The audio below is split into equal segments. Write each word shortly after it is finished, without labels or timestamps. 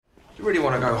you really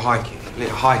want to go hiking? A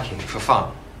little hiking for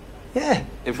fun? Yeah.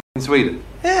 In Sweden?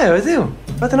 Yeah, I do.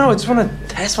 I don't know, I just want to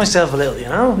test myself a little, you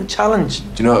know? A challenge.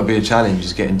 Do you know what would be a challenge?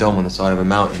 Is getting dumb on the side of a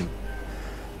mountain.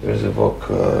 There's a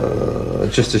vodka.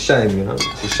 Just a shame, you know?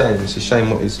 It's a shame. It's a shame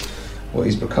what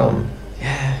he's become.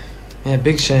 Yeah,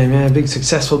 big shame, yeah. Big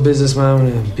successful businessman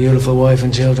with a beautiful wife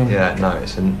and children. Yeah, no,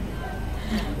 it's an...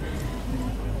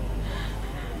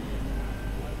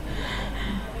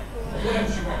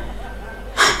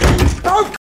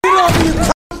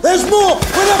 There's more!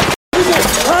 Where the is it?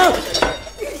 Huh?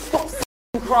 Stop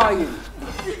crying.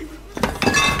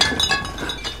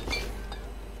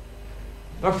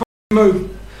 Now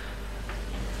move.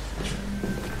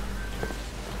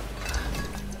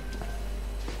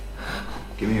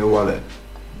 Give me your wallet.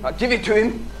 I'll give it to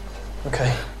him.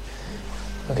 Okay,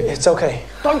 it's okay.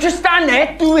 Don't just stand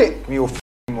there, do it. Give me your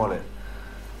wallet.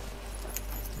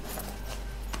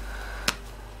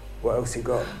 What else you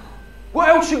got? What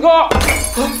else you got?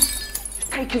 Just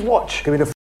take his watch. Give me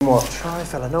the watch. All right,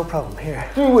 fella, no problem. Here.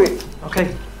 Do it.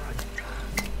 Okay.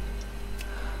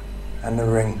 And the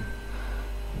ring.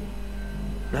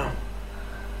 No.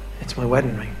 It's my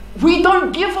wedding ring. We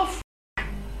don't give a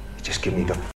Just give me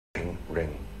the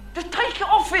ring. Just take it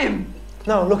off him.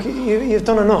 No, look, you've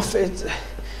done enough.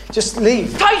 Just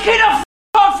leave. Take it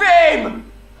off him!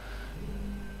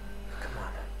 Come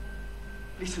on.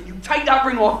 Listen, you take that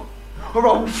ring off, or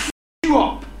I'll you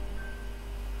up.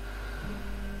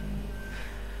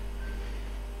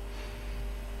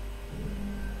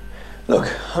 Look,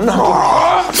 I'm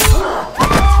not...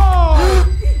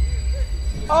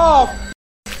 Oh,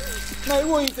 mate,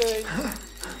 what are you doing?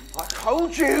 I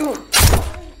told you.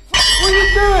 What are you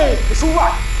doing? It's all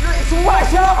right. Look, it's all right.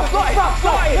 Shut up. I've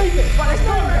got it. Leave it. But let's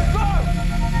go.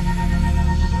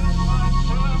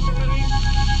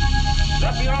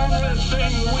 That the only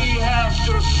thing we have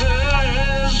to fear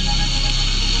is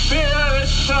fear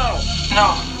itself. No.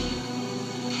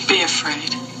 Be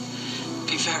afraid.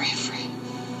 Be very afraid.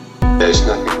 There's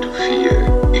nothing to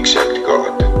fear except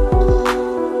God.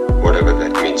 Whatever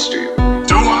that means to you.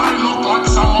 Do I look like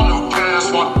someone who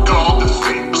cares what God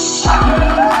thinks?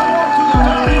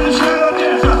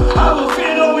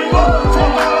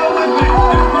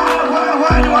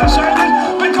 Why do I say this?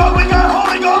 Because we got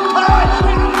Holy Ghost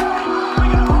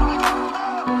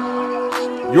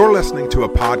power! You're listening to a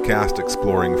podcast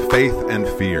exploring faith and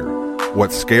fear,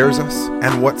 what scares us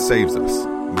and what saves us.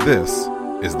 This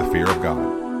is the fear of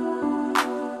God.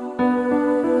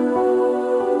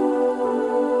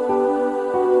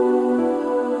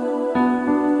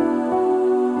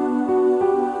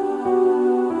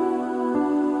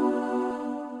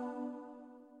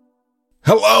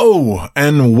 Hello,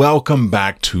 and welcome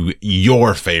back to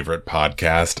your favorite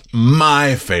podcast,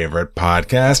 my favorite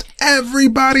podcast,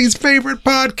 everybody's favorite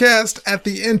podcast at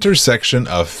the intersection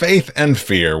of faith and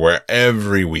fear, where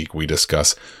every week we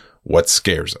discuss what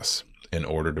scares us in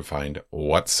order to find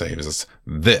what saves us.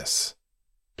 This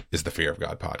is the Fear of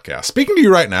God podcast. Speaking to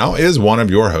you right now is one of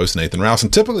your hosts, Nathan Rouse,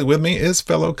 and typically with me is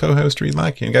fellow co-host Reed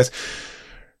Lackey. And guys,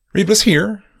 Reed was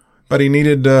here, but he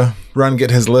needed to run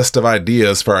get his list of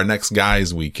ideas for our next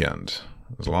guys weekend.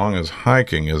 As long as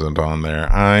hiking isn't on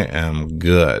there, I am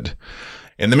good.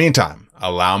 In the meantime,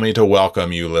 allow me to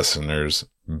welcome you listeners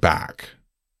back.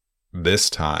 This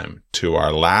time to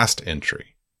our last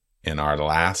entry in our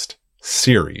last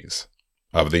series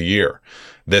of the year.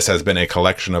 This has been a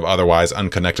collection of otherwise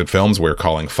unconnected films we're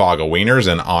calling Fog-A-Wieners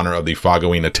in honor of the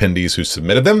Fog-A-Ween attendees who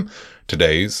submitted them.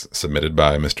 Today's submitted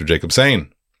by Mr. Jacob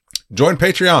Sane. Join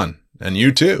Patreon, and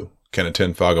you too can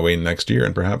attend Fog-A-Ween next year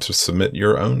and perhaps submit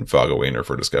your own Fog-A-Wiener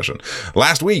for discussion.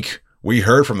 Last week, we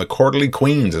heard from the Quarterly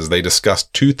Queens as they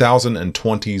discussed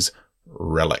 2020's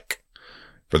Relic.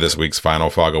 For this week's final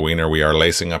Fog-A-Wiener, we are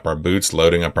lacing up our boots,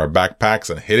 loading up our backpacks,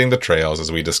 and hitting the trails as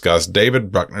we discuss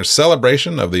David Bruckner's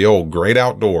celebration of the old great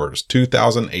outdoors,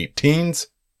 2018's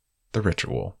The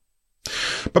Ritual.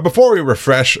 But before we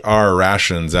refresh our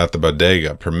rations at the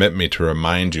bodega, permit me to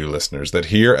remind you listeners that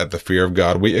here at the Fear of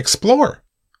God, we explore.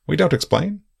 We don't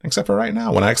explain, except for right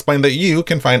now, when I explain that you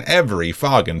can find every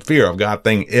Fog and Fear of God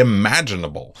thing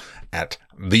imaginable at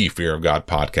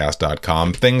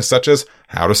thefearofgodpodcast.com. Things such as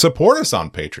how to support us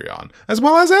on Patreon, as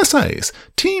well as essays,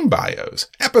 team bios,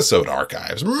 episode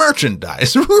archives,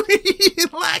 merchandise.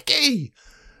 Reed Lackey.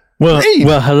 Well,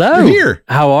 hello. You're here.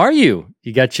 How are you?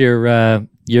 You got your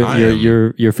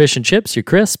fish and chips, your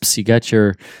crisps. You got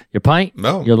your pint,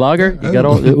 your lager. You got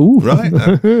all. Ooh, right.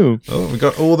 We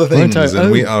got all the things,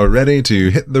 and we are ready to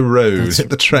hit the road, hit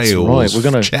the trails. Right.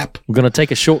 We're gonna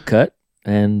take a shortcut,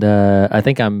 and I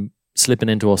think I'm slipping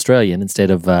into Australian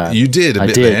instead of. You did. I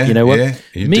bit did. there. You know what? Yeah,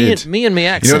 you did. Me and me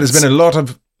accents. You know, there's been a lot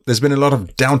of there's been a lot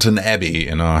of Downton Abbey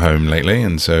in our home lately,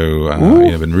 and so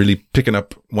I've been really picking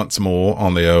up once more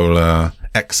on the old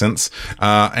accents.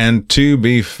 And to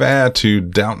be fair to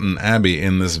Downton Abbey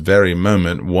in this very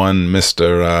moment, one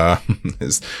Mr.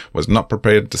 was not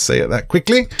prepared to say it that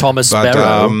quickly. Thomas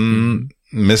Barrow.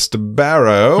 Mr.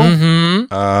 Barrow.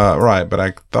 Right, but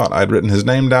I thought I'd written his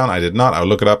name down. I did not. I'll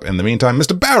look it up in the meantime.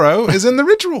 Mr. Barrow is in The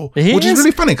Ritual, which is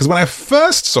really funny because when I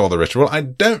first saw The Ritual, I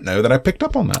don't know that I picked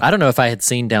up on that. I don't know if I had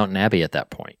seen Downton Abbey at that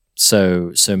point.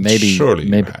 So maybe surely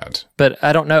you had. But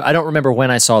I don't know. I don't remember when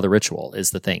I saw The Ritual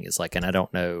is the thing. Is like, and I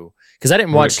don't know because I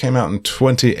didn't watch. It came out in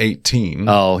 2018.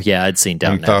 Oh yeah, I'd seen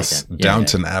Downton Abbey. Thus,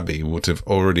 Downton Abbey would have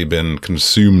already been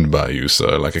consumed by you,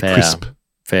 sir, like a crisp.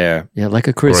 Fair. Yeah, like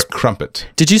a crisp. Or a crumpet.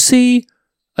 Did you see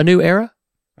A New Era?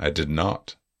 I did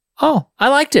not. Oh, I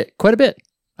liked it quite a bit.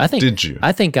 Did you?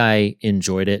 I think I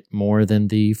enjoyed it more than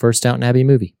the first Downton Abbey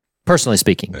movie, personally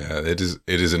speaking. Yeah, it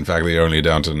is in fact the only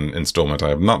Downton installment I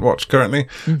have not watched currently.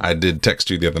 I did text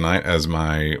you the other night as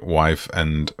my wife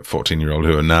and 14-year-old,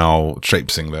 who are now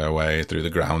traipsing their way through the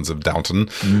grounds of Downton,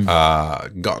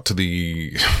 got to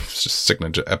the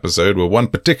signature episode where one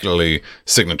particularly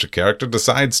signature character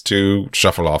decides to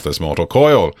shuffle off this mortal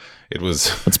coil.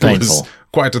 It's painful. It was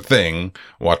quite a thing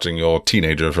watching your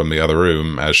teenager from the other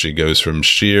room as she goes from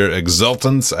sheer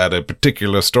exultance at a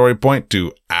particular story point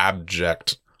to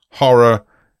abject horror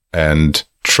and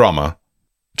trauma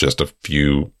just a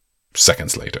few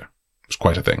seconds later. It's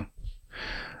quite a thing.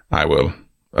 I will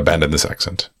abandon this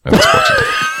accent at this point.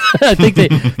 I think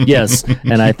yes,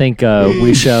 and I think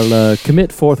we shall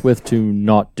commit forthwith to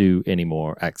not do any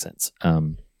more accents.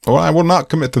 Well, I will not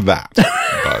commit to that.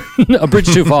 But a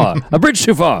bridge too far. A bridge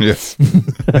too far. Yes.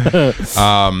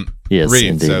 Yes. Reed,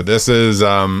 indeed. so this is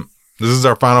our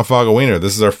final Fog of Wiener.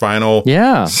 This is our final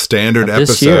standard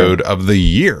episode of the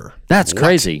year. That's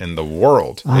crazy. In the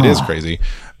world. It is crazy.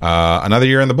 Another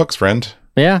year in the books, friend.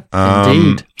 Yeah,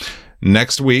 indeed.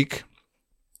 Next week,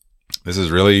 this is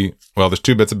really, well, there's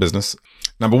two bits of business.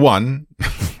 Number one,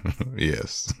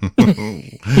 yes.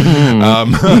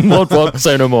 Won't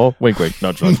say no more. Wink, wink,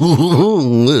 nudge, nudge.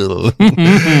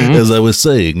 As I was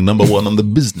saying, number one on the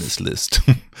business list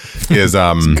is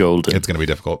golden. It's going to be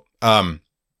difficult.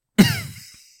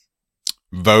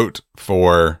 Vote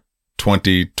for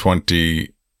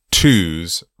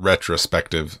 2022's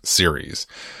retrospective series.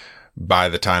 By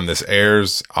the time this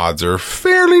airs, odds are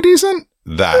fairly decent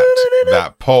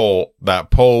that poll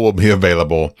will be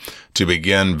available to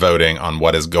begin voting on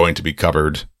what is going to be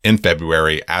covered in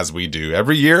February, as we do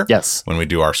every year. Yes, when we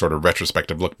do our sort of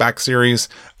retrospective look back series.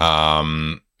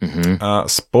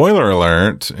 Spoiler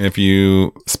alert, if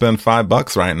you spend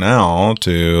 $5 right now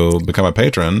to become a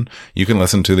patron, you can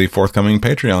listen to the forthcoming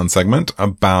Patreon segment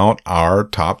about our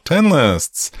top 10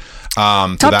 lists.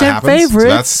 Top 10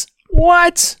 favorites?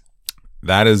 What?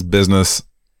 That is business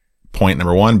point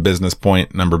number one. Business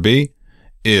point number B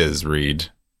is Reed.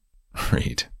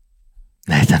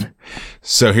 Nathan.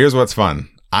 So here's what's fun.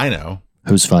 I know.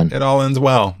 Who's fun? It all ends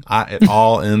well. It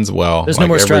all ends well. There's no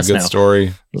more stress now.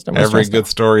 Every good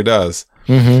story does.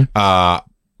 But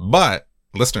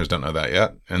listeners don't know that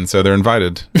yet, and so they're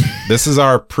invited. This is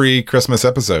our pre-Christmas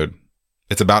episode.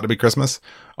 It's about to be Christmas.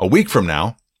 A week from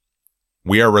now,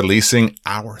 we are releasing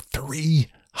our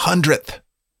 300th.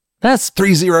 That's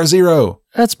 300.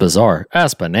 That's bizarre.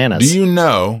 That's bananas. Do you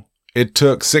know it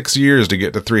took 6 years to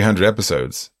get to 300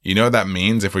 episodes? You know what that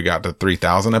means if we got to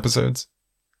 3,000 episodes?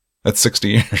 That's 60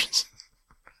 years.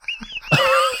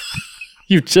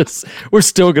 We're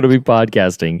still going to be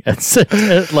podcasting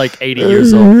at like 80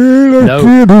 years old. No.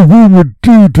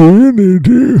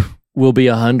 We'll be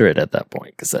 100 at that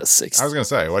point because that's 60. I was going to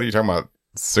say, what are you talking about?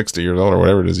 60 years old or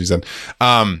whatever it is you said.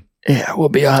 Yeah, we'll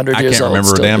be 100 years old. I can't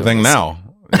remember a damn thing now,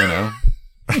 you know.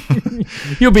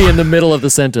 You'll be in the middle of the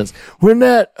sentence. When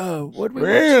that,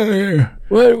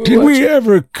 did we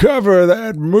ever cover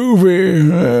that movie?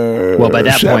 Well, by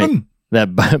that point, by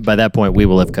that point, we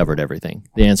will have covered everything.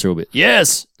 The answer will be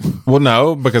yes. Well,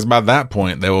 no, because by that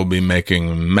point, they will be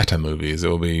making meta movies. It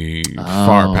will be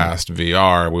far past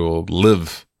VR. We will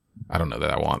live. I don't know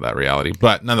that I want that reality,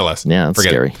 but nonetheless, yeah, that's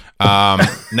scary.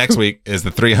 Next week is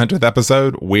the 300th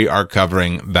episode. We are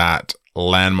covering that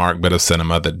landmark bit of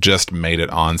cinema that just made it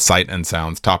on Sight and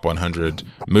Sound's top 100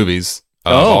 movies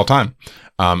of all time.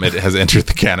 It has entered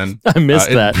the canon. I missed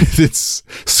that. It's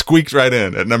squeaked right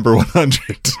in at number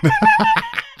 100.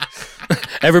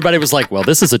 Everybody was like, well,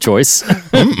 this is a choice.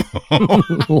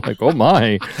 Like, oh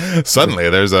my. Suddenly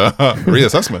there's a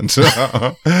reassessment.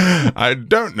 I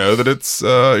don't know that it's,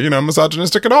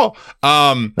 misogynistic at all.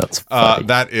 That's funny.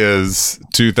 That is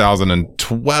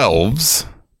 2012's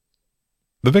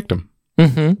The Victim.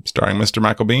 starring Mr.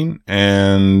 Michael Biehn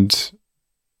and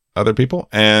other people,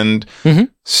 and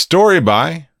story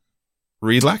by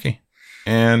Reed Lackey.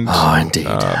 And indeed.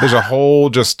 There's a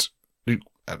whole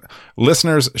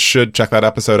listeners should check that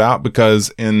episode out,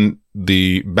 because in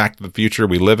the Back to the Future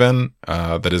we live in,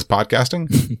 that is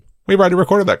podcasting, we've already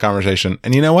recorded that conversation.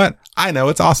 And you know what? I know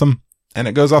it's awesome. And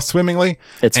it goes off swimmingly.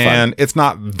 It's fun. And it's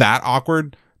not that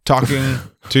awkward talking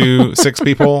to 6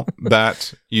 people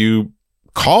that you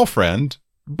call friend.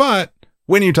 But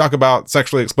when you talk about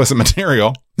sexually explicit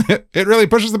material, it really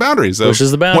pushes the boundaries of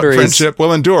what friendship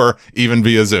will endure, even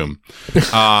via Zoom.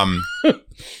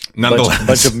 Nonetheless,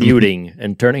 bunch of muting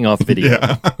and turning off video.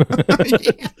 Yeah.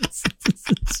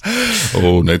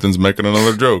 Oh, Nathan's making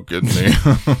another joke, isn't he?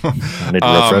 I need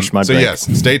to refresh my So drink. yes,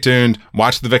 stay tuned.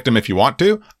 Watch The Victim if you want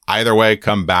to. Either way,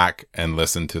 come back and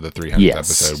listen to the 300th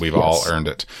episode. We've all earned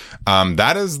it.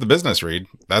 That is the business, Reed.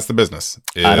 That's the business.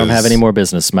 I don't have any more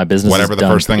business. My business whatever is the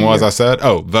done first thing was I said.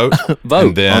 Oh, vote.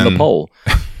 Vote on the poll.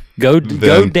 Go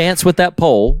dance with that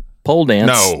poll. Pole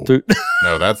dance.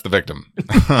 No, that's The Victim.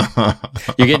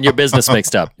 You're getting your business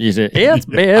mixed up. It's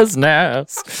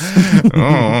business.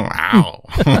 Ow.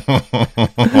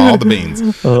 All the beans.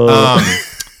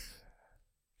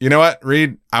 You know what,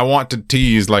 Reed? I want to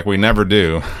tease like we never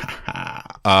do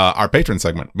our patron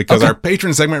segment, because our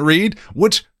patron segment, Reed,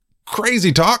 which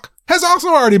crazy talk, has also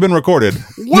already been recorded.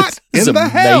 What in the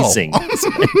hell? This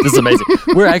is amazing.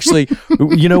 We're actually,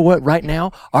 you know what? Right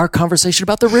now, our conversation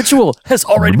about the ritual has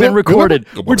already been recorded.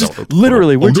 We're just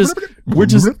literally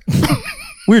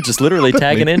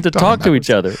tagging in to talk to each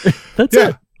other. That's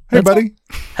it. Hey, buddy.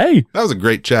 Hey, that was a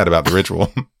great chat about the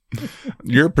ritual.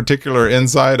 Your particular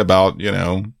insight about,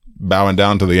 bowing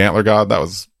down to the antler god, that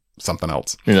was something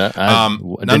else.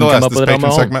 Nonetheless, this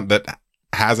patron segment that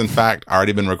has in fact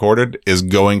already been recorded is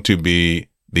going to be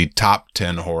the top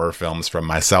 10 horror films from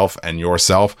myself and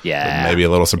yourself. Yeah. With maybe a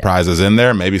little surprises in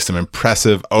there, maybe some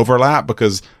impressive overlap,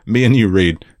 because me and you,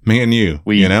 Reed, me and you,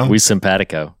 we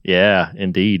simpatico. Yeah,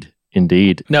 indeed.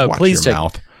 No, watch please your check.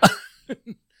 mouth.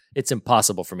 It's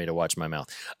impossible for me to watch my mouth.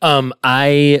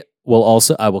 I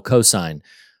will co-sign.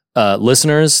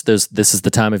 Listeners, this is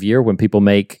the time of year when people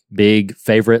make big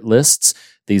favorite lists.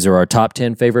 These are our top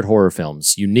 10 favorite horror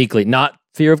films. Uniquely, not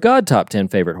Fear of God top 10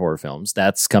 favorite horror films.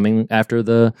 That's coming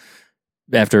after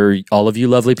all of you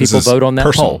lovely people vote on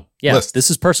that poll. Yeah, list. This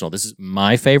is personal. This is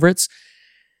my favorites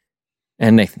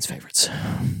and Nathan's favorites.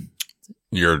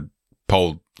 Your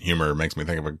poll humor makes me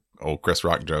think of an old Chris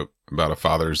Rock joke about a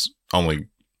father's only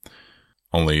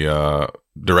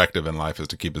directive in life is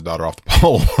to keep his daughter off the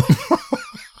pole.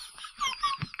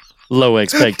 Low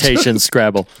expectations,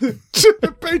 Scrabble.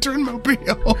 Patron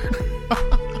mobile.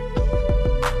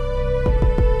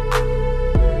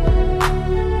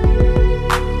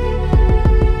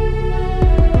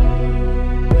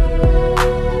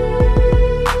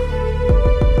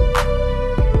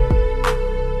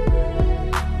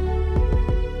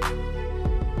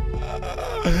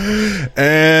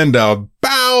 And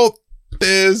about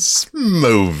this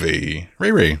movie,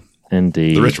 Riri.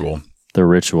 Indeed. The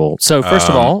Ritual. So first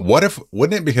of all,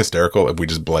 wouldn't it be hysterical if we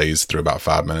just blazed through about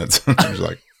 5 minutes? Just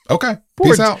like, okay,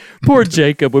 peace out. Poor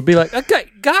Jacob would be like, okay,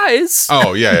 guys.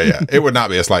 Oh yeah. It would not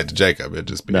be a slight to Jacob. It'd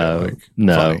just be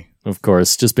funny. Of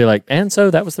course, just be like, and so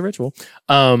that was The Ritual.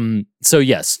 So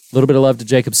yes, a little bit of love to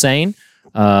Jacob Sane,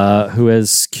 who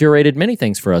has curated many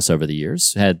things for us over the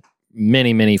years. Had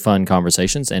many, many fun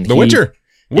conversations, and The Witcher.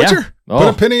 Yeah. Put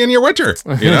a penny in your Witcher.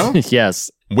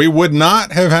 Yes, we would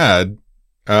not have had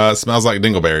Smells Like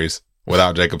Dingleberries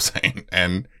without Jacob Sane.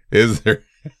 And is there?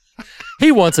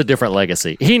 He wants a different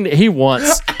legacy. He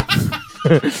wants.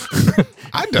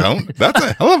 I don't. That's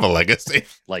a hell of a legacy.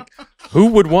 Like, who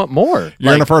would want more?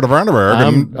 You're in a Furt of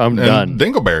Randenburg. I'm done.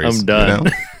 Dingleberries. I'm done.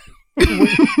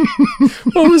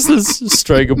 What was this?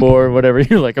 Stregobor or whatever.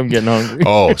 You're like, I'm getting hungry.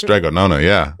 Oh, Strego. No.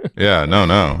 Yeah.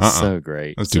 No. So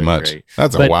great. That's too much. Great.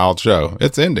 That's a wild show.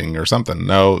 It's ending or something.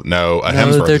 No. A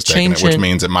Hemsworth is taking it, which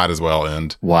means it might as well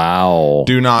end. Wow.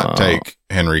 Do not take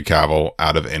Henry Cavill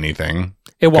out of anything.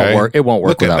 It won't work. It won't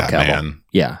work without Cavill. Man.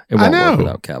 Yeah. It won't work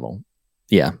without Cavill.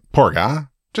 Yeah. Poor guy.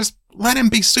 Just let him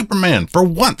be Superman for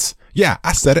once. Yeah,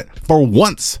 I said it. For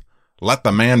once. Let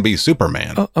the man be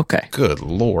Superman. Oh, okay. Good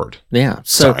Lord. Yeah.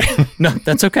 So, no,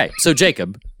 that's okay. So,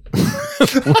 Jacob,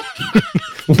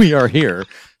 we are here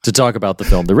to talk about the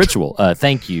film The Ritual.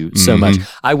 Thank you so much.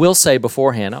 I will say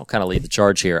beforehand, I'll kind of lead the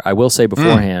charge here. I will say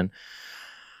beforehand,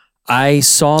 I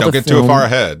saw Don't the get film. too far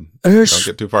ahead. Don't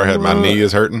get too far ahead. My knee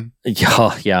is hurting.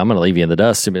 Yeah, I'm going to leave you in the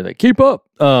dust and be like, keep up.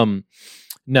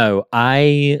 No,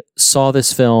 I saw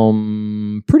this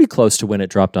film pretty close to when it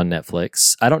dropped on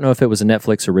Netflix. I don't know if it was a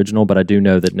Netflix original, but I do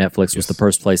know that Netflix was the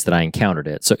first place that I encountered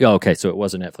it. So, okay, so it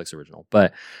was a Netflix original.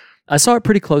 But I saw it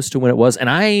pretty close to when it was, and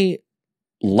I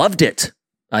loved it.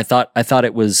 I thought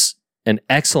it was an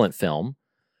excellent film.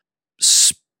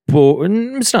 It's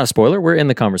not a spoiler. We're in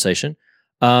the conversation.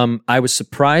 I was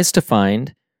surprised to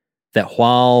find that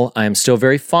while I am still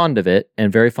very fond of it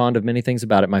and very fond of many things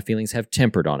about it, my feelings have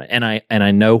tempered on it, and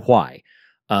I know why.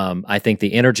 I think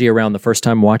the energy around the first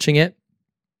time watching it,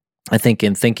 I think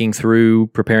in thinking through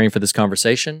preparing for this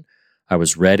conversation, I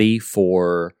was ready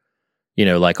for,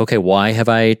 okay, why have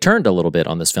I turned a little bit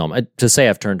on this film? To say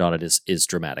I've turned on it is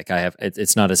dramatic.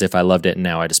 It's not as if I loved it and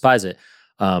now I despise it.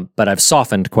 But I've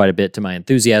softened quite a bit to my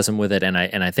enthusiasm with it, and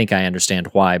I think I understand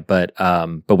why. But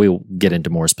we'll get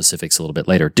into more specifics a little bit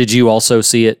later. Did you also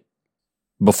see it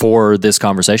before this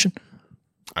conversation?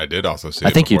 I did also see.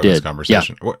 I think you did. This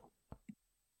conversation. Yeah. What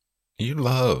you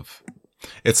love?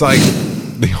 It's like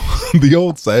the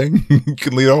old saying: "You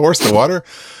can lead a horse to water."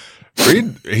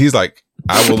 Reed, he's like,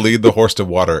 "I will lead the horse to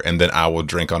water, and then I will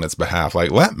drink on its behalf." Like,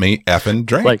 let me effing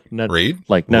drink. Reed.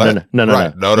 No.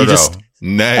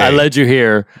 Nay. I led you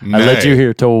here. Nay. I led you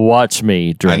here to watch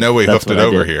me drink. I know we hoofed it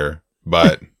over here,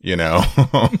 but you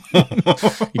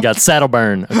got saddle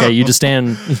burn. Okay, you just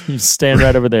stand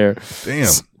right over there.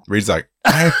 Damn. Reed's like,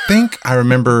 I think I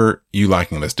remember you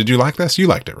liking this. Did you like this? You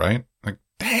liked it, right? Like,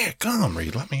 dang, come,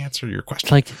 Reed. Let me answer your question.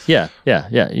 Like, yeah.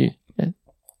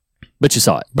 But you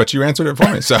saw it. But you answered it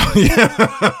for me. So,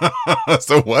 yeah.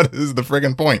 So what is the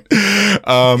friggin' point?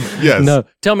 Yes. No.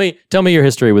 Tell me your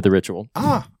history with The Ritual.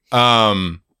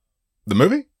 The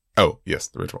movie? Oh, yes,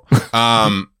 The Ritual.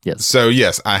 Yes. So,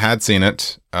 yes, I had seen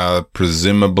it,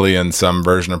 presumably in some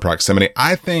version of proximity.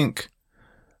 I think,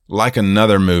 like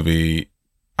another movie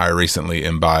I recently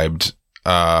imbibed,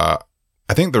 I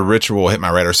think The Ritual hit my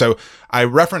radar. So I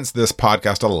reference this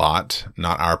podcast a lot,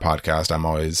 not our podcast. I'm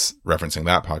always referencing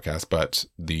that podcast, but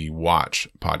the Watch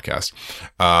podcast,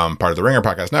 part of the Ringer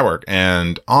Podcast Network.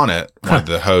 And on it, one of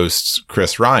the hosts,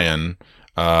 Chris Ryan,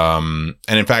 and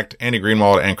in fact, Andy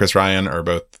Greenwald and Chris Ryan are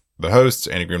both the hosts.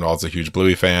 Andy Greenwald's a huge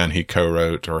Bluey fan. He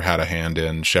co-wrote or had a hand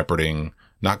in shepherding,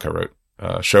 not co-wrote,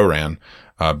 show-ran,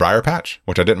 Briar Patch,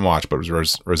 which I didn't watch, but it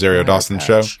was Rosario Dawson's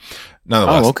show.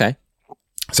 Nonetheless. Oh, okay.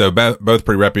 So both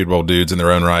pretty reputable dudes in their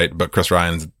own right, but Chris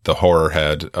Ryan's the horror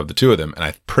head of the two of them. And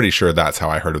I'm pretty sure that's how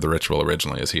I heard of The Ritual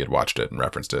originally, as he had watched it and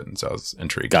referenced it. And so I was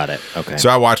intrigued. Got it. Okay. So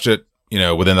I watched it,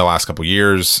 within the last couple of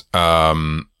years,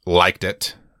 liked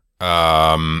it.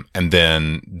 And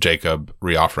then Jacob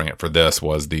reoffering it for this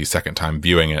was the second time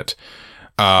viewing it.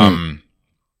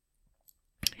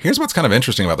 Here's what's kind of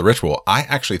interesting about The Ritual. I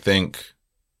actually think,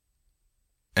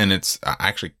 and I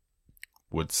actually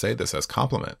would say this as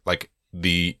compliment, like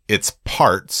its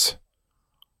parts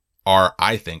are,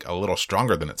 I think, a little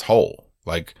stronger than its whole.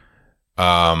 Like,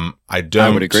 I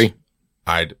would agree.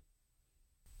 I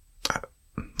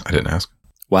didn't ask.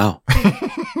 Wow.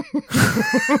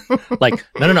 Like,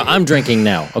 no, I'm drinking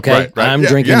now. Okay. Right. I'm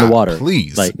drinking the water.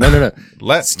 Please. Like, no.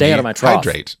 Let's stay out of my trough.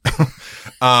 Hydrate.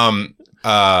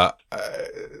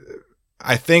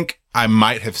 I think I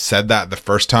might have said that the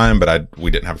first time, but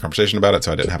we didn't have a conversation about it,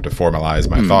 so I didn't have to formalize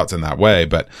my thoughts in that way.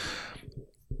 But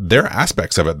there are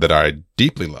aspects of it that I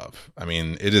deeply love. I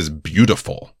mean, it is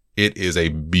beautiful. It is a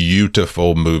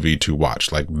beautiful movie to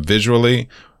watch. Like, visually,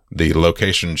 the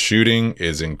location shooting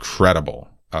is incredible.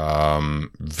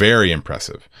 Very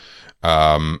impressive.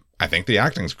 I think the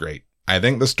acting's great. I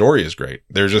think the story is great.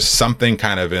 There's just something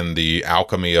kind of in the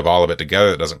alchemy of all of it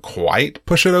together that doesn't quite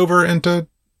push it over into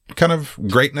kind of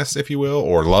greatness, if you will,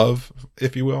 or love,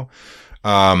 if you will.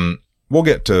 We'll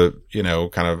get to,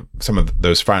 kind of some of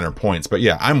those finer points, but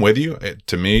yeah, I'm with you.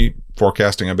 To me,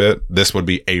 forecasting a bit, this would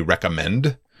be a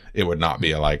recommend. It would not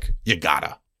be a like, you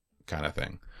gotta kind of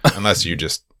thing, unless you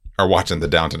just are watching the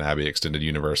Downton Abbey extended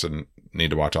universe and need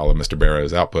to watch all of Mr.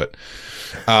 Barrow's output.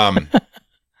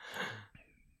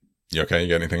 You okay? You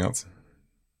got anything else?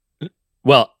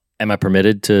 Well, am I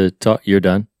permitted to talk? You're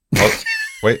done. Oh,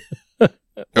 wait.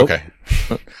 Okay.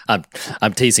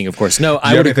 I'm teasing, of course. No,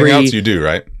 I would would anything agree. Else you do,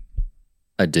 right?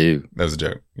 I do. That was a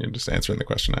joke. You're just answering the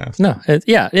question I asked. No,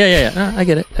 yeah. No, I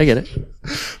get it.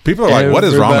 People are like, what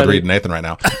is wrong with Reed and Nathan right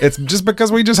now? It's just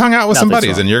because we just hung out with some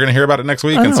buddies, and you're going to hear about it next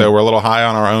week. And so we're a little high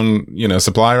on our own,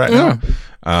 supply right now.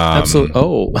 Absolutely.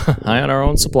 Oh, high on our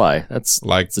own supply. It's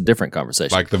a different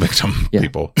conversation. Like the victim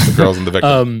people, the girls and the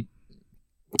victim.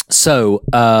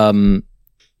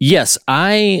 Yes,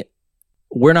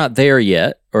 we're not there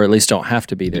yet, or at least don't have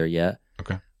to be there yet.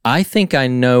 Okay. I think I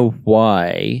know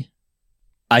why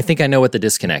I think I know what the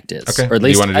disconnect is. Okay. Or at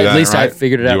least, I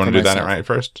figured it out. Do you want to do that myself. right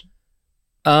first?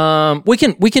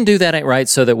 We can do that ain't right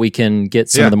so that we can get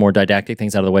some of the more didactic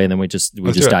things out of the way, and then we just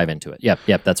dive into it.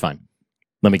 Yep, that's fine.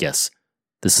 Let me guess.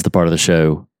 This is the part of the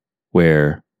show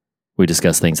where we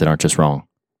discuss things that aren't just wrong,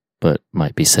 but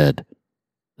might be said.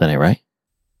 That ain't right.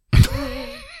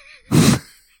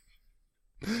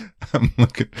 I'm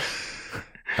looking.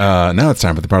 Now it's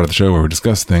time for the part of the show where we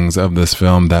discuss things of this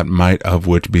film that might of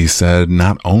which be said.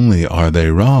 Not only are they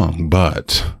wrong,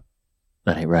 but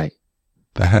that ain't right.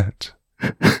 That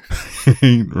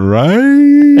ain't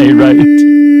right. Ain't right.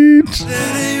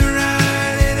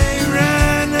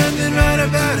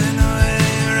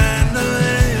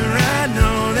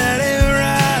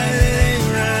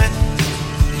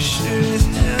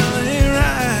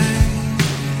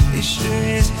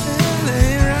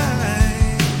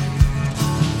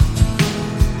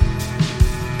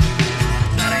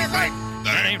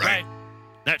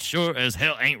 That sure as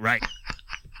hell ain't right.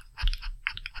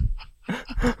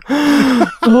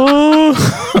 Oh,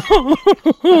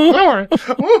 glory.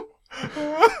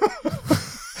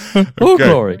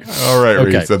 All right,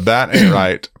 Okay. Reed. So that ain't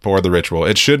right for The Ritual.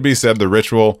 It should be said The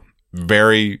Ritual,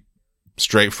 very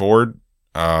straightforward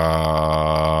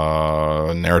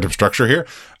narrative structure here.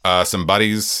 Some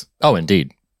buddies. Oh,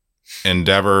 indeed.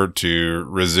 Endeavor to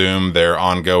resume their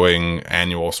ongoing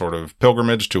annual sort of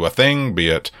pilgrimage to a thing, be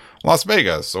it Las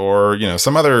Vegas or,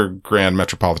 some other grand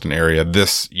metropolitan area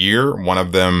this year. One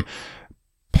of them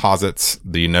posits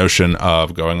the notion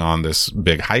of going on this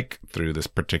big hike through this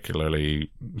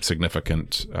particularly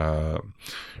significant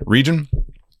region.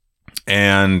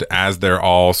 And as they're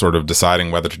all sort of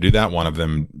deciding whether to do that, one of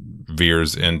them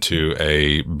veers into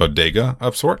a bodega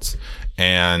of sorts.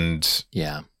 And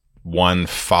one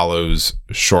follows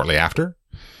shortly after.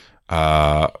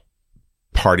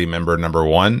 Party member number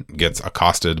one gets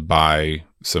accosted by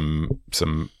some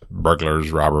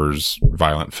burglars, robbers,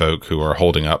 violent folk who are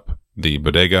holding up the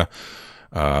bodega.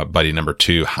 Buddy number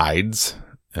two hides,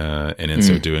 and in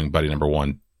so doing, buddy number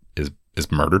one is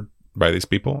murdered by these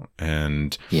people.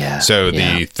 And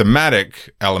the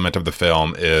thematic element of the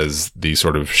film is the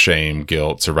sort of shame,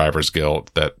 guilt, survivor's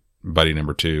guilt that buddy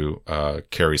number two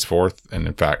carries forth. And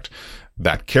in fact,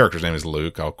 that character's name is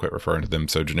Luke. I'll quit referring to them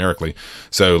so generically.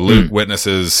 So Luke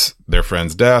witnesses their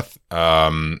friend's death.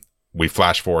 We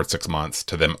flash forward 6 months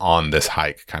to them on this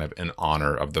hike, kind of in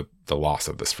honor of the loss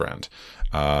of this friend.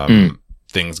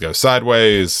 Things go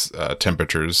sideways.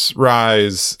 Temperatures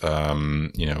rise.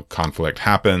 Conflict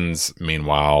happens.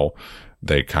 Meanwhile,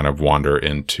 they kind of wander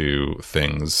into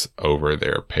things over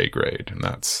their pay grade, and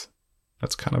that's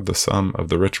kind of the sum of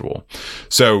The Ritual.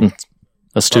 So,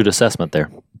 astute assessment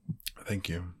there. Thank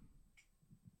you.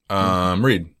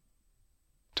 Reed,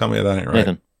 tell me that ain't right.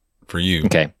 Nathan. For you.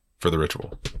 Okay. For The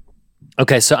Ritual.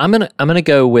 Okay, so I'm gonna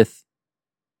go with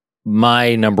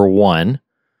my number one,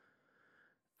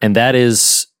 and that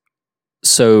is,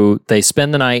 so they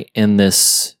spend the night in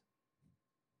this,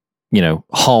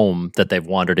 home that they've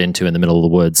wandered into in the middle of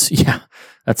the woods. Yeah,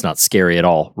 that's not scary at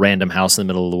all. Random house in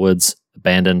the middle of the woods,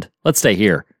 abandoned. Let's stay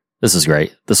here. This is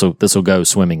great. This will go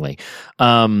swimmingly.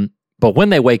 But when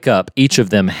they wake up, each of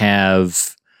them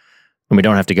have, and we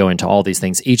don't have to go into all these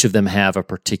things, each of them have a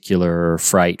particular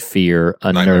fright, fear,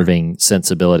 unnerving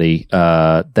sensibility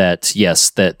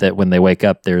that when they wake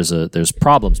up, there's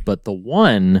problems. But the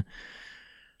one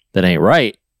that ain't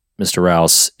right, Mr.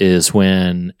 Rouse, is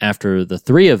when after the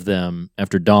three of them,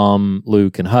 after Dom,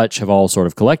 Luke, and Hutch have all sort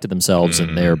of collected themselves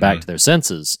and they're back to their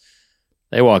senses,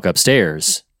 they walk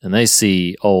upstairs and they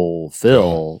see old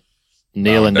Phil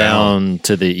kneeling down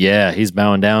to he's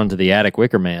bowing down to the attic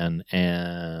wicker man,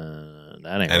 and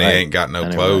that ain't right. And he ain't got no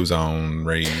clothes on,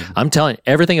 Reed. I'm telling you,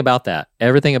 everything about that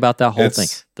whole thing,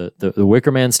 the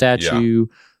wicker man statue,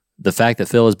 the fact that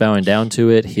Phil is bowing down to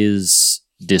it, his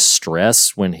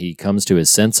distress when he comes to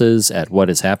his senses at what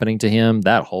is happening to him,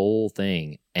 that whole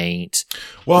thing ain't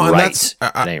right.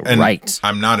 It ain't right.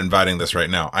 I'm not inviting this right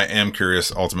now. I am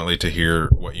curious ultimately to hear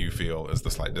what you feel is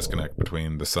the slight disconnect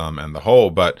between the sum and the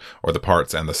whole, or the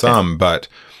parts and the sum. But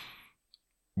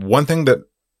one thing that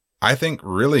I think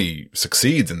really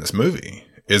succeeds in this movie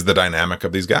is the dynamic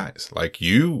of these guys. Like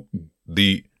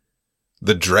the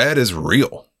dread is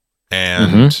real.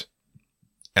 And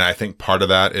I think part of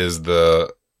that is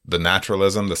the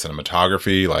naturalism, the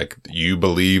cinematography. Like, you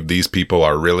believe these people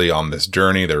are really on this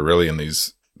journey. They're really in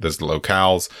these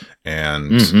locales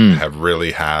and have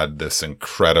really had this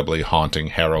incredibly haunting,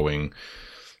 harrowing,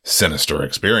 sinister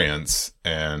experience.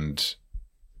 And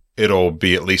it'll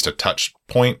be at least a touch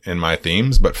point in my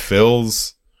themes, but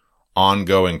Phil's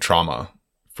ongoing trauma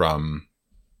from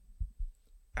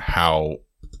how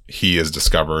he is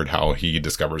discovered, how he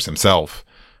discovers himself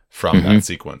from that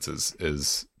sequence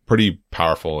is pretty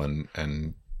powerful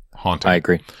and haunting. I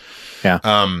agree. Yeah.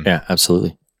 Yeah,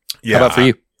 absolutely. Yeah. How about for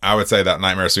you? I would say that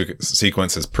nightmare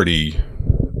sequence is pretty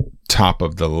top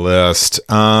of the list.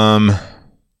 I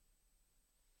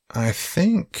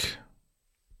think,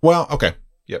 well, okay.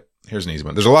 Yep. Here's an easy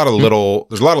one. There's a lot of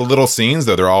little scenes,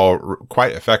 though they're all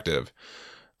quite effective.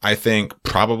 I think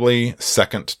probably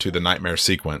second to the nightmare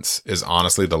sequence is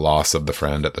honestly the loss of the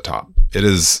friend at the top. It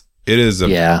is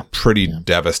a pretty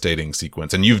devastating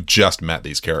sequence, and you've just met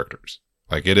these characters.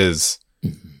 Like, it is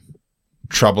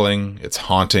troubling. It's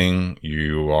haunting.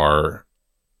 You are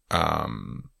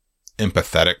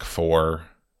empathetic for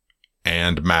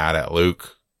and mad at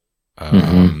Luke.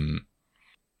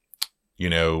 You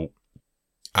know,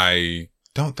 I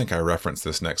don't think I referenced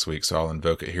this next week, so I'll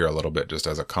invoke it here a little bit just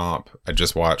as a comp. I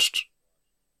just watched,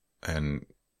 and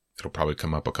it'll probably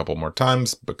come up a couple more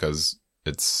times because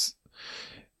it's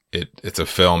a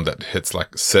film that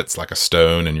sits like a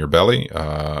stone in your belly.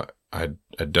 I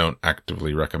don't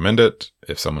actively recommend it.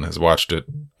 If someone has watched it,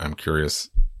 I'm curious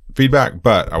feedback,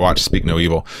 but I watched Speak No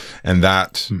Evil, and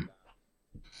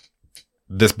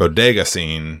this bodega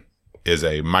scene is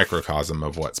a microcosm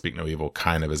of what Speak No Evil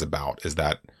kind of is about, is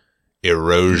that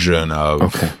erosion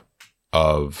of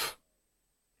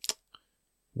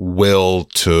will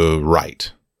to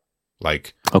right.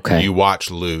 Like, you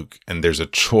watch Luke and there's a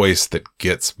choice that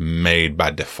gets made by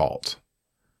default.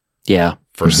 Yeah.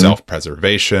 For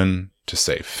self-preservation, to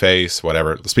save face,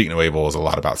 whatever. Speaking of Evil is a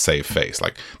lot about save face.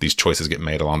 Like, these choices get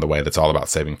made along the way that's all about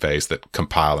saving face that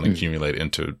compile and accumulate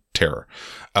into terror.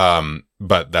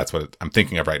 But that's what I'm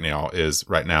thinking of right now is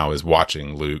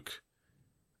watching Luke,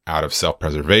 out of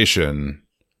self-preservation,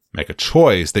 make a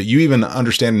choice that you even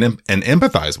understand and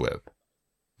empathize with,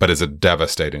 but is a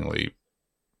devastatingly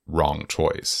wrong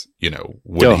choice. You know,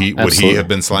 would he have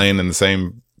been slain in the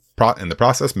same in the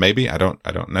process? Maybe. I don't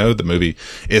know. The movie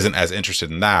isn't as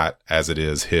interested in that as it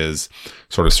is his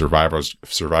sort of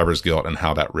survivor's guilt and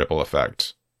how that ripple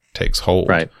effect takes hold.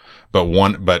 Right.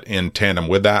 But in tandem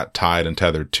with that, tied and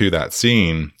tethered to that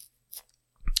scene,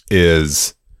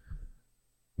 is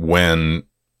when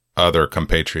other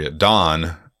compatriot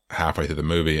Don, halfway through the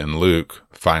movie, and Luke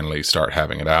finally start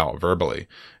having it out verbally,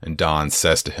 and Don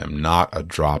says to him, "Not a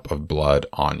drop of blood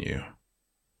on you."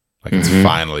 Like, it's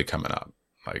finally coming up.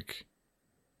 Like,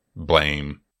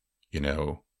 blame,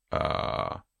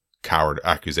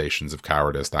 accusations of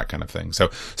cowardice, that kind of thing. So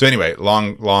anyway,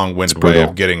 long-winded way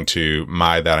of getting to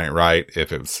my That Ain't Right.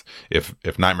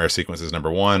 If Nightmare Sequence is number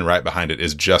one, right behind it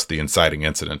is just the inciting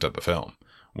incident of the film,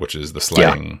 which is the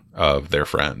slaying of their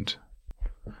friend.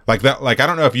 Like that. Like, I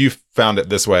don't know if you found it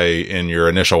this way in your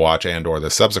initial watch and or the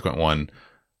subsequent one.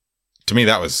 To me,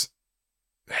 that was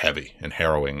heavy and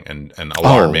harrowing and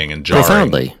alarming and jarring.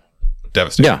 Profoundly.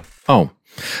 Devastating. Yeah.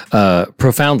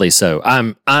 Profoundly so.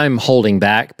 I'm holding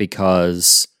back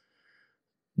because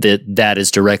that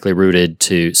is directly rooted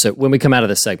to. So when we come out of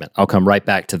this segment, I'll come right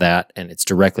back to that, and it's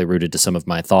directly rooted to some of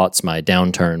my thoughts, my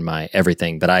downturn, my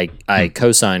everything. But I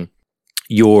co-sign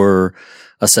your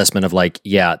assessment of, like,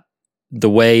 the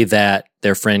way that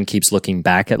their friend keeps looking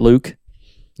back at Luke,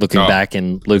 back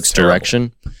in Luke's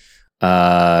direction.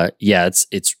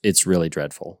 It's really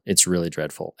dreadful. It's really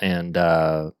dreadful. And,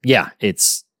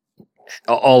 it's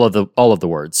all of the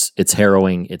words. It's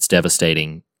harrowing. It's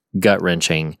devastating, gut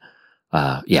wrenching.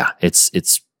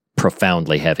 It's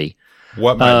profoundly heavy.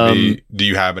 What might be, do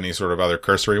you have any sort of other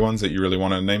cursory ones that you really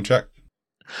want to name check?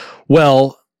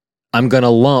 Well, I'm going to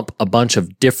lump a bunch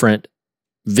of different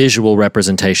visual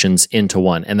representations into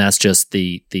one. And that's just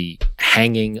the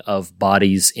hanging of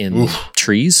bodies in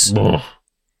trees. In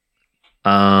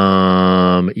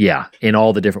all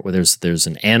the different, where there's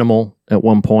an animal at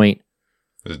one point.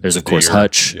 There's of course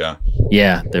Hutch.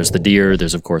 Yeah. There's the deer.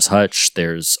 There's of course Hutch.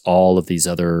 There's all of these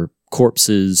other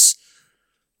corpses.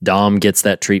 Dom gets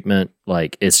that treatment.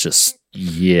 Like, it's just,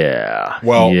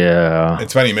 Well,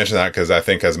 it's funny you mention that, because I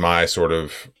think as my sort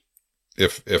of,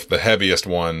 if the heaviest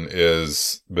one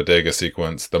is Bodega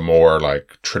Sequence, the more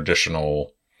like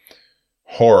traditional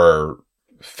horror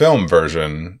film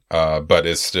version, but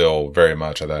is still very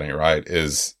much a That Ain't Right,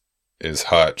 is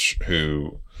Hutch,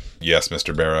 who, yes,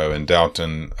 Mr. Barrow in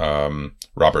Downton,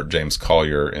 Robert James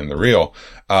Collier in The Real,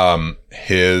 the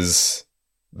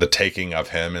taking of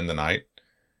him in the night,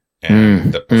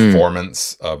 and the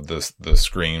performance of the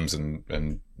screams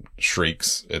and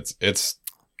shrieks, it's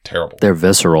terrible. They're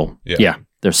visceral. Yeah,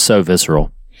 they're so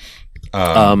visceral.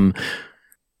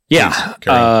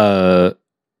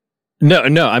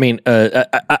 No. I mean,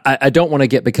 I don't want to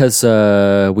get, because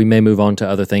we may move on to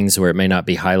other things where it may not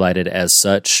be highlighted as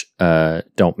such.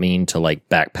 Don't mean to like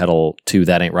backpedal to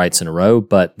That Ain't Rights in a row,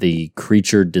 but the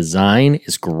creature design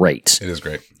is great. It is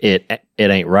great. It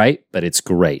ain't right, but it's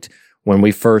great. When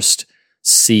we first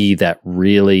see that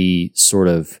really sort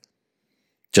of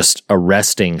just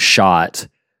arresting shot,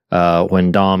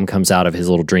 when Dom comes out of his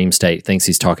little dream state, thinks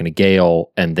he's talking to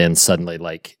Gale, and then suddenly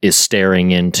like is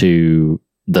staring into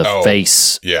the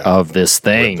face of this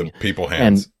thing. With the people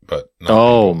hands, but not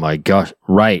oh my gosh,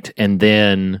 right. And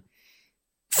then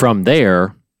from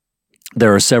there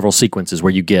are several sequences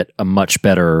where you get a much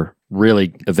better,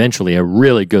 eventually a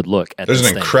really good look at There's this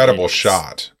an thing. incredible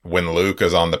shot when Luke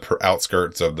is on the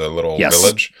outskirts of the little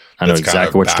village. I know that's exactly kind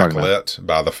of what you're talking about. backlit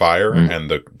by the fire Mhm. and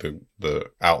the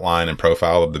outline and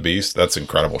profile of the beast. That's an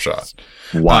incredible shot.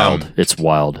 Wild. It's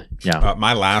wild. Yeah.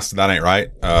 My last, That Ain't Right.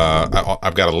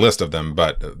 I've got a list of them,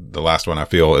 but the last one I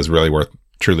feel is really worth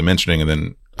truly mentioning, and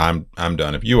then I'm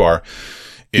done if you are,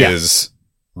 is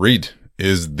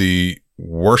the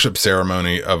worship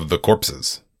ceremony of the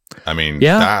corpses. I mean,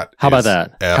 that How about is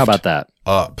that? How about that?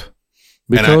 Up.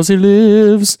 Because he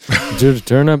lives to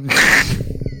turn up.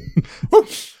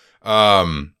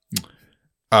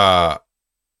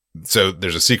 So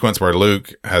there's a sequence where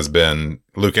Luke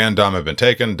and Dom have been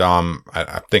taken. Dom,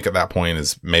 I think at that point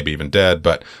is maybe even dead,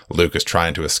 but Luke is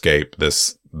trying to escape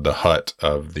the hut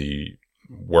of the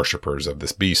worshipers of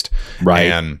this beast.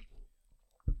 Right. And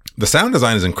the sound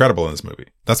design is incredible in this movie.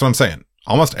 That's what I'm saying.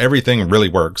 Almost everything really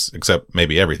works, except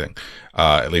maybe everything,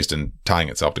 at least in tying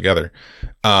itself together.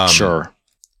 Sure.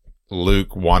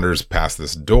 Luke wanders past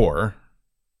this door,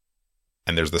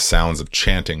 and there's the sounds of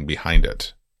chanting behind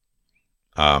it.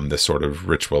 This sort of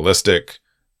ritualistic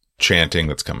chanting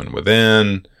that's coming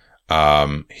within.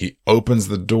 He opens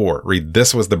the door. Reed,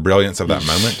 this was the brilliance of that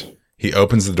moment. He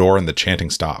opens the door and the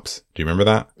chanting stops. Do you remember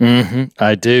that? Mm-hmm.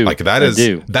 I do. Like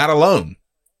that alone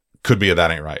could be a That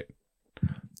Ain't Right.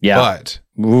 Yeah. But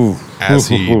as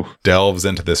he delves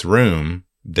into this room,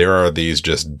 there are these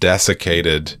just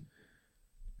desiccated,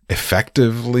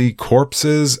 effectively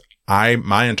corpses.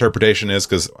 My interpretation is,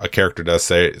 because a character does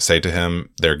say to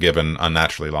him they're given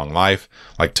unnaturally long life.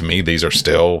 Like, to me, these are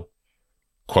still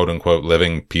quote unquote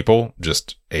living people,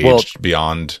 just aged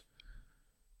beyond,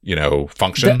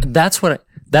 function. That's what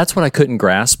I couldn't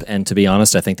grasp. And to be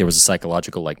honest, I think there was a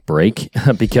psychological break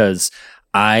because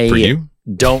For you?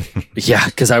 don't. Yeah,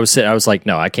 because I was like,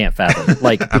 no, I can't fathom.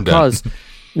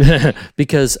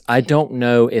 Because I don't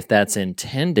know if that's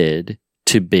intended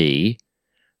to be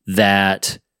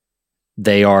that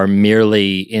they are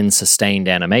merely in sustained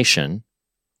animation,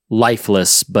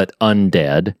 lifeless but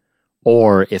undead,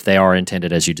 or if they are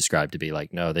intended, as you described, to be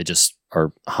like, no, they just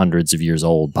are hundreds of years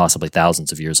old, possibly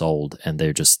thousands of years old, and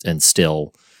they're just and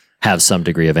still have some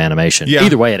degree of animation. Yeah.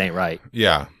 Either way, it ain't right.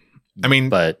 Yeah. I mean,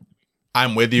 but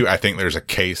I'm with you. I think there's a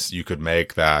case you could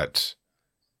make that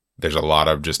there's a lot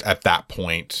of just at that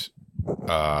point,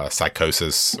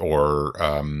 psychosis or,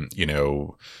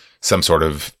 some sort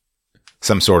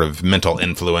of mental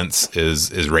influence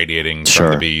is radiating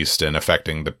from the beast and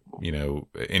affecting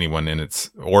anyone in its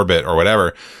orbit or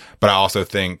whatever. But I also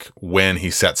think when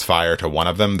he sets fire to one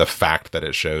of them, the fact that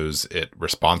it shows it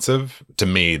responsive, to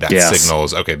me, that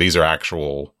signals, okay, these are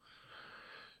actual,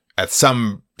 at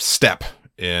some step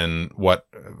in what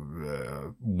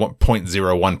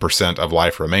 0.01% of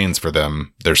life remains for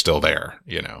them, they're still there,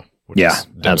 which is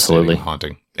absolutely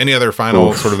haunting. Any other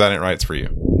final sort of That Ain't Rights for you?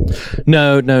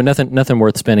 No, nothing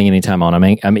worth spending any time on.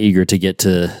 I'm eager to get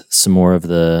to some more of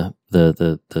the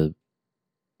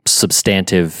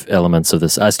substantive elements of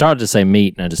this. I started to say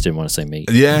meat, and I just didn't want to say meat.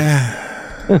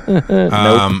 Yeah.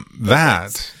 Nope.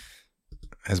 That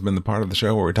has been the part of the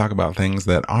show where we talk about things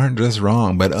that aren't just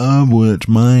wrong, but of which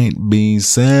might be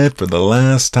said for the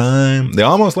last time. The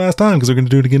almost last time, because we're going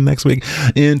to do it again next week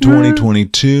in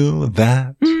 2022.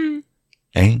 That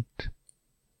ain't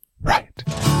right.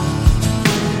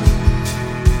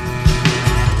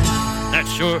 That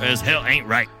sure as hell ain't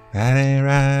right. That ain't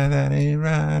right. That ain't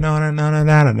right. No, that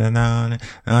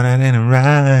ain't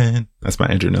right. That's my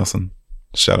Andrew Nelson.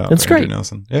 Shout out That's to great. Andrew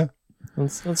Nelson. Yeah.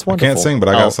 That's I wonderful. can't sing, but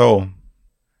I got soul.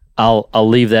 I'll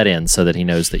leave that in so that he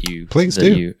knows that you Please that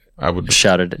do. You I would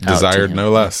shouted out to desired him. no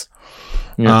less.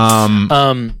 Yeah.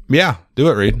 Yeah, do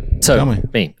it, Reed. So Tell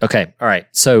me. Okay. All right.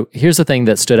 So here's the thing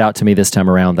that stood out to me this time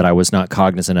around that I was not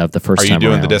cognizant of the first Are time you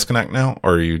doing around. the disconnect now,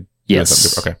 or are you? doing Yes.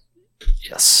 something? Okay.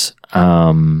 Yes.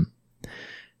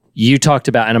 You talked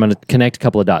about, and I'm going to connect a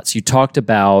couple of dots. You talked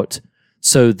about,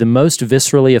 so the most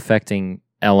viscerally affecting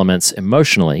elements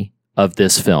emotionally of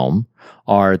this film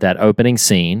are that opening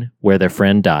scene where their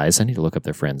friend dies. I need to look up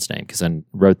their friend's name because I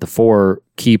wrote the 4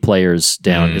 key players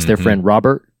down. Is their friend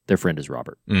Robert? Their friend is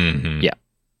Robert. Mm-hmm. Yeah.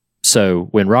 So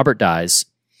when Robert dies,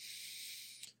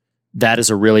 that is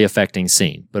a really affecting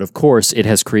scene. But of course, it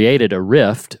has created a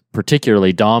rift,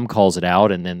 particularly Dom calls it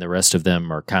out, and then the rest of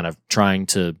them are kind of trying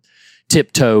to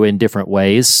tiptoe in different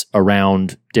ways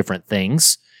around different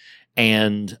things.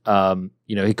 And,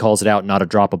 he calls it out, not a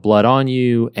drop of blood on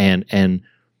you. And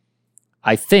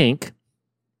I think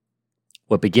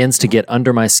what begins to get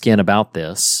under my skin about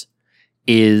this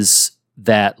is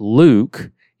that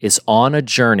Luke is on a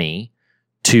journey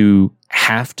to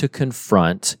have to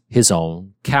confront his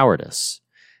own cowardice.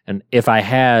 And if I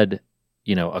had,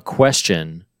 a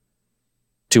question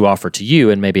to offer to you,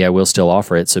 and maybe I will still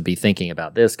offer it, so be thinking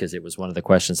about this because it was one of the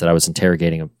questions that I was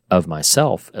interrogating of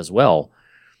myself as well,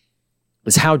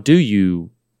 is how do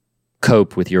you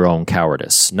cope with your own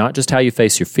cowardice? Not just how you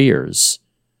face your fears.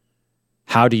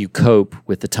 How do you cope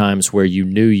with the times where you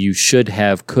knew you should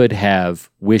have, could have,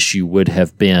 wish you would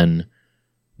have been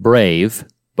brave,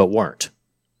 but weren't?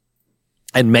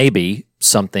 And maybe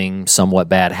something somewhat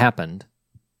bad happened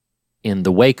in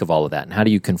the wake of all of that. And how do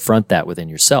you confront that within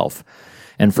yourself?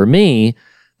 And for me,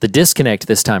 the disconnect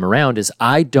this time around is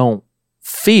I don't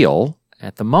feel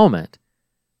at the moment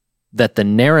that the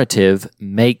narrative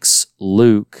makes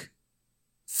Luke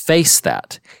face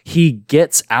that. He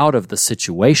gets out of the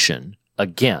situation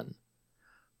again,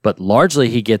 but largely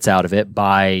he gets out of it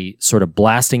by sort of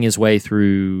blasting his way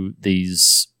through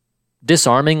these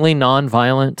disarmingly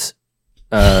nonviolent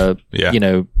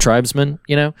tribesmen,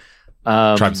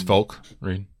 tribesfolk,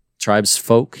 Reed.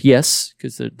 Tribesfolk, yes,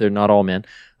 because they're not all men.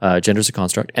 Gender's a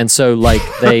construct. And so,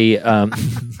 they...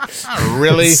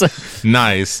 really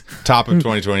nice. Top of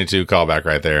 2022 callback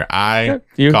right there. I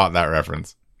caught that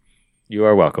reference. You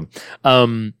are welcome.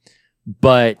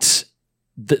 But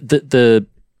the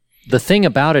thing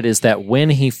about it is that when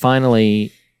he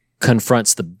finally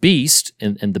confronts the beast,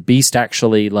 and the beast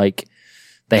actually,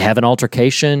 they have an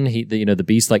altercation. The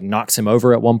beast knocks him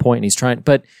over at one point, and he's trying,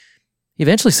 but he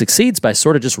eventually succeeds by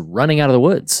sort of just running out of the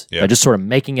woods, by just sort of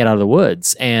making it out of the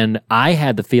woods. And I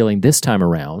had the feeling this time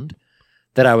around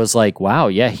that I was like, wow,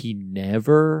 yeah, he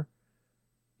never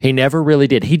really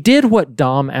did. He did what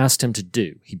Dom asked him to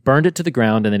do. He burned it to the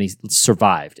ground, and then he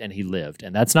survived, and he lived.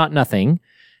 And that's not nothing.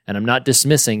 And I'm not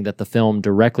dismissing that the film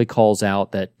directly calls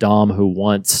out that Dom, who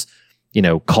once,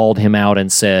 called him out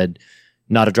and said,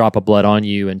 not a drop of blood on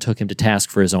you, and took him to task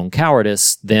for his own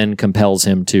cowardice, then compels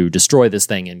him to destroy this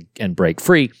thing and break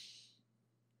free.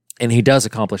 And he does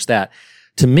accomplish that.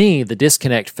 To me, the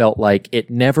disconnect felt like it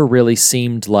never really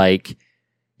seemed like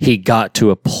he got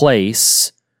to a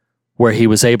place where he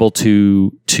was able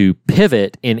to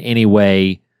pivot in any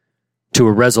way to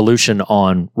a resolution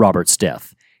on Robert's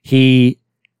death. He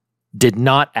did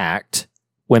not act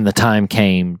when the time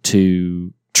came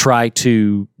to try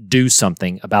to do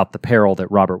something about the peril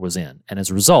that Robert was in. And as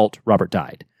a result, Robert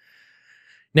died.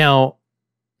 Now,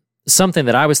 something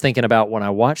that I was thinking about when I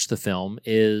watched the film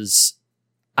is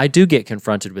I do get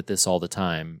confronted with this all the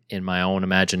time in my own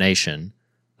imagination.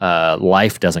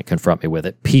 Life doesn't confront me with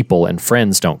it. People and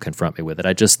friends don't confront me with it.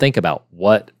 I just think about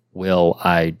what will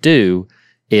I do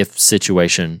if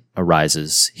situation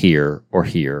arises here or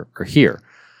here or here.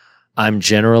 I'm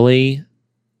generally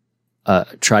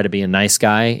try to be a nice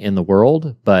guy in the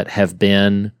world, but have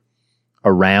been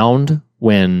around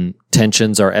when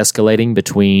tensions are escalating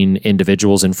between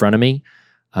individuals in front of me.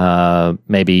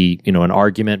 Maybe, an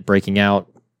argument breaking out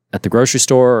at the grocery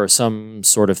store or some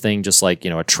sort of thing, just like,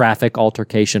 a traffic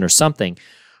altercation or something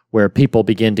where people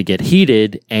begin to get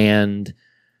heated. And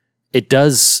it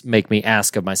does make me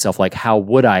ask of myself, how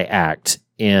would I act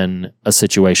in a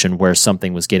situation where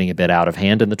something was getting a bit out of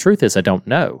hand? And the truth is, I don't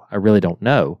know. I really don't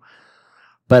know.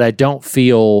 But I don't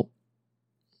feel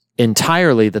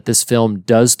entirely that this film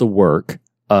does the work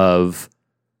of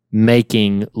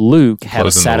making Luke have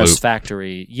a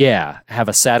satisfactory,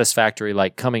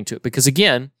 coming to it. Because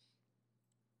again,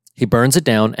 he burns it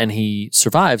down and he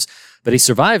survives, but he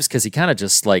survives because he kind of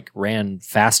just ran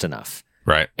fast enough.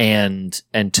 Right. And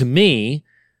to me,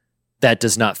 that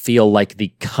does not feel like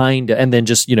the kind of, and then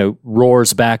just,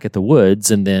 roars back at the woods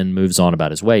and then moves on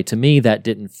about his way. To me, that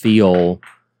didn't feel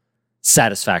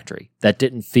satisfactory. That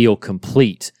didn't feel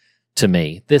complete to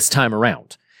me this time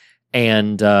around.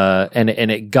 And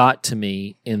it got to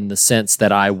me in the sense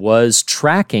that I was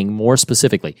tracking more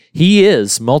specifically. He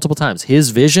is multiple times.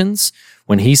 His visions,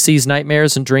 when he sees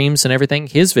nightmares and dreams and everything,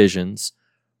 his visions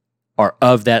are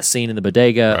of that scene in the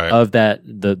bodega, right, of that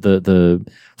the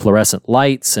fluorescent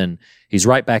lights, and he's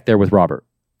right back there with Robert.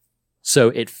 So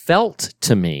it felt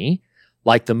to me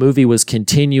like the movie was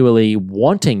continually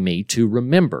wanting me to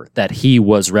remember that he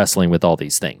was wrestling with all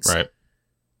these things. Right.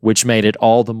 Which made it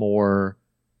all the more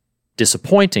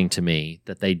disappointing to me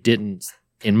that they didn't,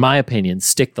 in my opinion,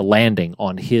 stick the landing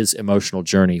on his emotional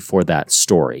journey for that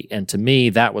story. And to me,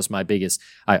 that was my biggest,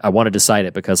 I wanted to cite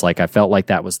it because like I felt like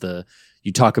that was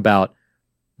you talk about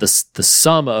the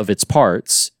sum of its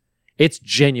parts, it's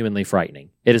genuinely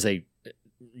frightening. It is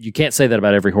you can't say that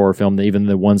about every horror film, even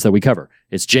the ones that we cover.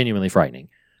 It's genuinely frightening.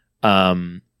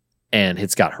 And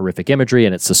it's got horrific imagery,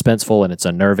 and it's suspenseful, and it's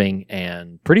unnerving,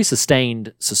 and pretty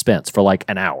sustained suspense for like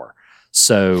an hour.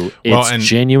 So it's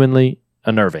genuinely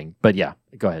unnerving. But yeah,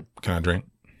 go ahead. Can I drink?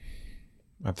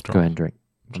 Go ahead and drink.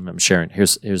 I'm sharing.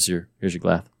 Here's your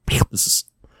glass.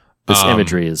 This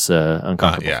imagery is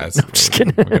uncomfortable. Yeah, no, I'm just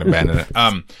kidding. We're gonna abandon it.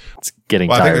 It's getting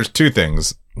tired. I think there's two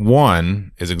things.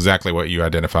 One is exactly what you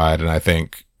identified, and I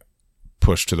think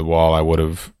pushed to the wall, I would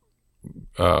have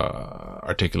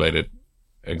articulated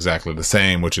exactly the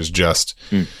same, which is just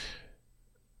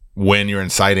when your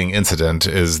inciting incident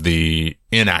is the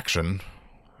inaction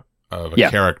of a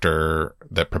character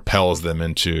that propels them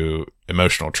into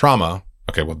emotional trauma.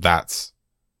 Okay, well that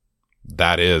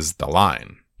is the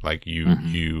line. Like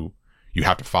you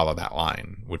have to follow that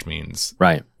line, which means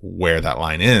where that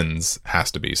line ends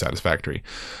has to be satisfactory.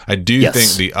 I do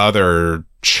think the other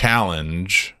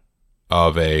challenge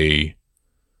of a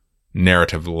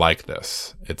narrative like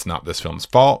this, it's not this film's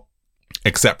fault,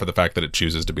 except for the fact that it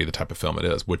chooses to be the type of film it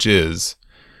is, which is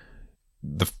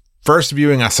the first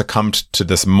viewing I succumbed to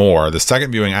this more. The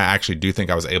second viewing, I actually do think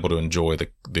I was able to enjoy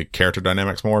the character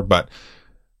dynamics more, but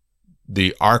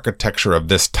the architecture of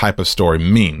this type of story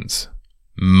means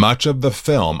much of the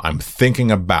film I'm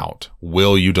thinking about,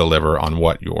 will you deliver on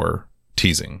what you're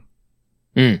teasing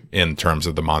in terms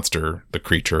of the monster, the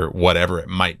creature, whatever it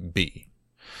might be.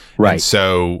 Right. And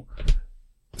so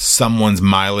someone's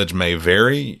mileage may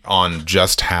vary on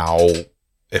just how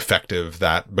effective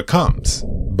that becomes.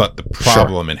 But the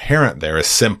problem inherent there is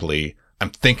simply,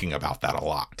 I'm thinking about that a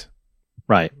lot.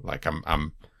 Right. Like I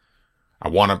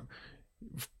want to,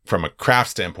 from a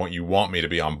craft standpoint, you want me to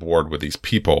be on board with these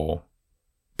people,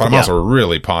 but I'm also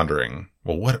really pondering,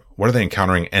 well, what are they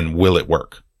encountering and will it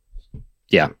work?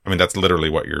 Yeah. I mean, that's literally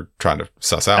what you're trying to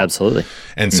suss out. Absolutely.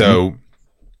 And so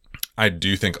I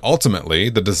do think ultimately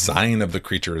the design of the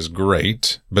creature is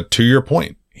great, but to your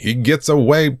point, he gets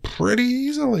away pretty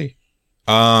easily.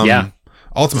 Ultimately.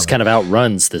 This kind of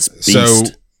outruns this beast. So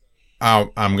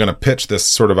I'm going to pitch this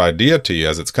sort of idea to you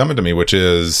as it's coming to me, which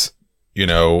is,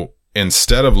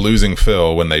 instead of losing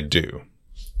Phil when they do,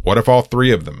 what if all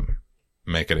three of them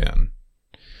make it in?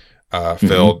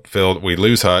 Phil, we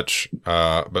lose Hutch,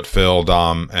 but Phil,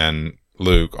 Dom, and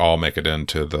Luke all make it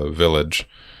into the village.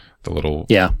 The little,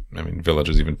 village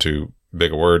is even too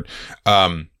big a word.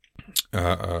 The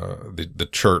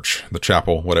church, the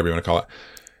chapel, whatever you want to call it.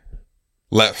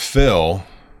 Let Phil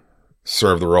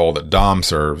serve the role that Dom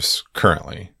serves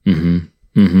currently.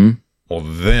 Well,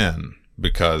 then,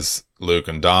 because Luke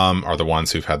and Dom are the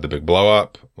ones who've had the big blow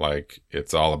up, like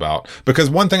it's all about, because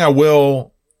one thing I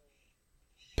will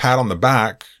pat on the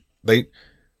back, the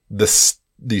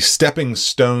stepping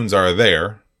stones are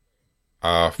there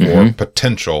for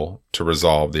potential to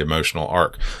resolve the emotional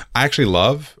arc. I actually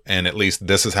love, and at least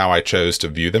this is how I chose to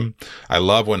view them, I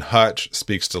love when Hutch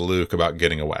speaks to Luke about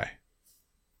getting away.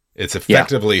 It's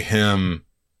effectively him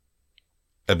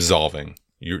absolving.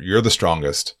 You're the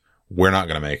strongest. We're not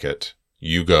going to make it.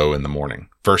 You go in the morning.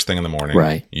 First thing in the morning.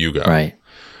 Right. You go. Right.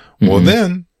 Well,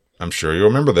 then, I'm sure you'll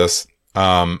remember this.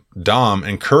 Dom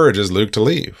encourages Luke to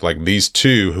leave. Like these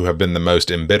two who have been the most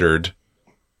embittered,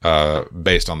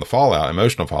 based on the fallout,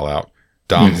 emotional fallout.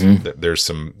 Dom, there's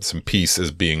some peace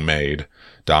is being made.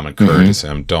 Dom encourages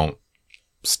him, don't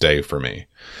stay for me.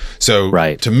 So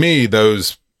to me,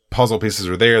 those puzzle pieces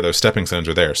are there. Those stepping stones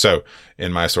are there. So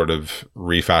in my sort of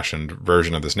refashioned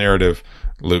version of this narrative,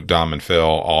 Luke, Dom, and Phil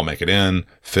all make it in.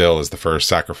 Phil is the first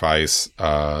sacrifice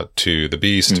to the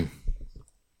beast.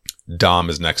 Dom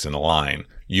is next in the line.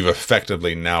 You've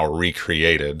effectively now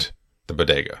recreated the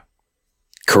bodega.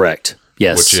 Correct.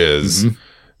 Yes. Which is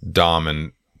Dom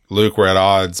and Luke were at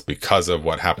odds because of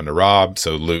what happened to Rob.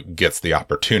 So Luke gets the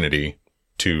opportunity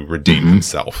to redeem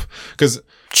himself. Because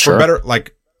for better,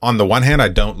 like, on the one hand, I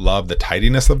don't love the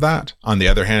tidiness of that. On the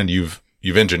other hand, you've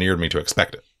engineered me to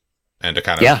expect it and to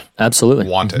kind of absolutely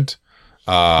want it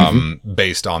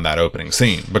based on that opening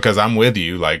scene. Because I'm with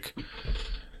you, like,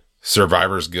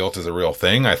 survivor's guilt is a real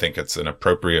thing. I think it's an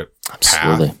appropriate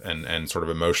path and sort of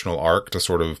emotional arc to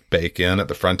sort of bake in at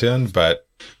the front end. But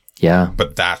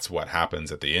that's what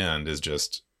happens at the end is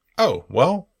just,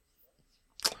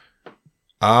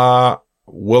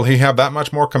 will he have that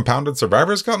much more compounded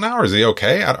survivor's guilt now, or is he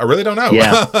okay? I really don't know.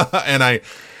 Yeah. And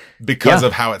because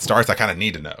of how it starts, I kind of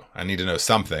need to know. I need to know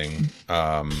something.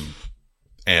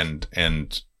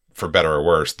 And for better or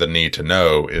worse, the need to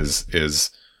know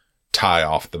is tie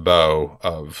off the bow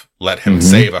of let him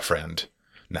save a friend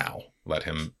now. Let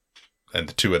him, and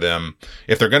the two of them,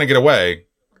 if they're going to get away,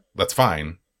 that's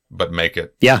fine, but make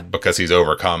it because he's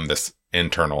overcome this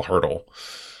internal hurdle.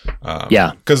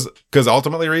 Because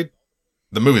ultimately, Reed,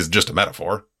 the movie is just a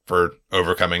metaphor for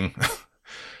overcoming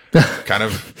kind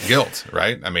of guilt,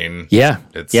 right? I mean,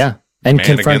 it's and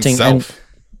confronting self.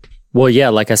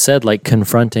 Like I said, like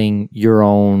confronting your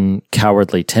own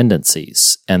cowardly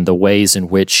tendencies and the ways in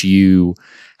which you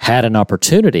had an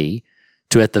opportunity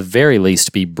to, at the very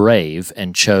least, be brave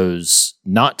and chose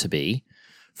not to be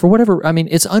for whatever. I mean,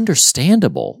 it's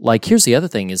understandable. Like, here's the other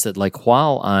thing is that, like,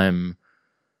 while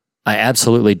I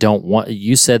absolutely don't want,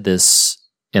 you said this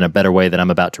in a better way than I'm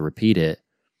about to repeat it,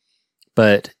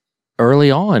 but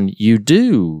early on, you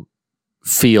do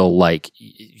feel like,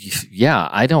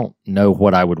 I don't know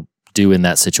what I would do in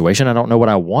that situation. I don't know what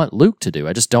I want Luke to do.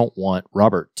 I just don't want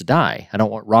Robert to die. I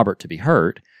don't want Robert to be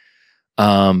hurt.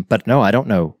 But no, I don't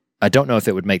know. I don't know if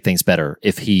it would make things better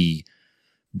if he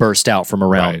burst out from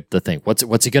around the thing.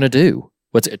 What's he going to do?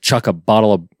 Chuck a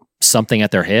bottle of something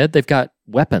at their head? They've got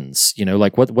weapons,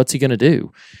 like what's he going to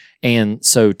do? And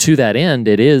so to that end,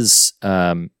 it is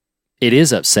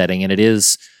upsetting, and it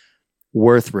is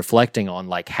worth reflecting on,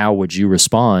 like, how would you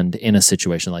respond in a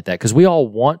situation like that? Because we all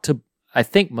want to, I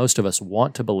think most of us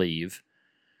want to believe,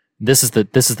 this is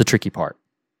the tricky part.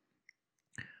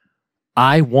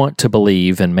 I want to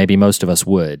believe, and maybe most of us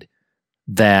would,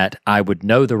 that I would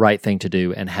know the right thing to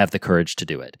do and have the courage to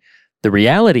do it. The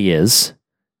reality is,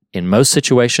 in most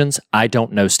situations, I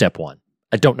don't know step one.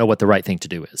 I don't know what the right thing to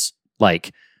do is.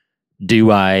 Like,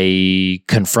 do I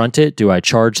confront it? Do I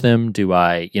charge them? Do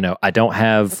I, I don't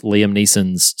have Liam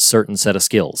Neeson's certain set of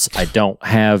skills. I don't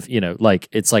have,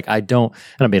 it's like, I don't,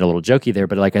 and I'm being a little jokey there,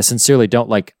 but like, I sincerely don't,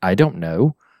 like, I don't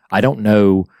know. I don't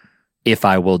know if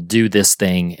I will do this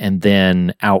thing and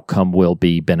then outcome will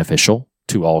be beneficial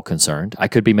to all concerned. I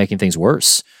could be making things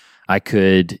worse. I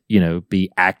could,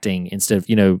 be acting instead of,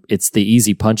 it's the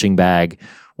easy punching bag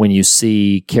when you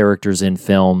see characters in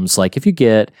films. Like, if you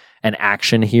get an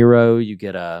action hero, you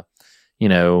get a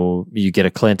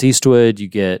Clint Eastwood, you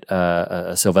get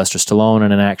a Sylvester Stallone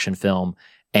in an action film,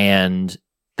 and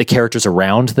the characters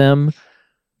around them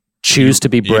choose to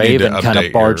be brave and kind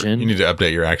of barge in. You need to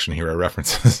update your action hero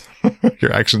references,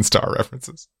 your action star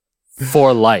references.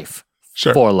 For life.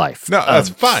 Sure. For life. No, that's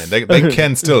fine. They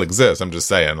can still exist. I'm just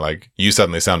saying, like, you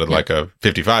suddenly sounded like a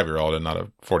 55-year-old and not a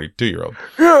 42-year-old.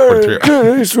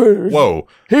 43-year-old. Whoa.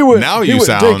 Now you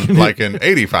sound like an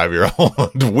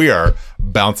 85-year-old. We are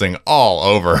bouncing all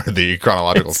over the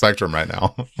chronological spectrum right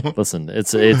now. Listen,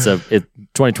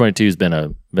 2022 has been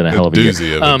a hell of a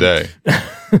doozy of a day.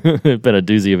 It's been a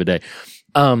doozy of a day.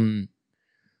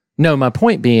 No, my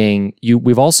point being,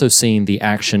 we've also seen the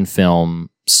action films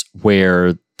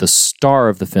where the star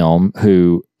of the film,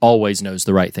 who always knows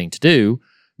the right thing to do,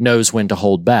 knows when to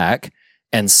hold back,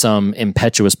 and some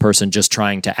impetuous person just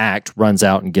trying to act runs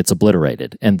out and gets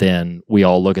obliterated. And then we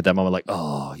all look at that moment like,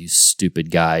 oh, you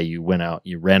stupid guy, you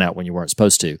ran out when you weren't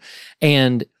supposed to.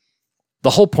 And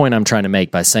the whole point I'm trying to make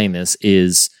by saying this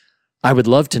is, I would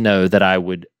love to know that I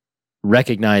would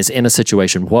recognize in a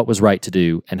situation what was right to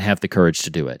do and have the courage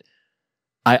to do it.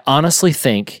 I honestly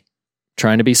think,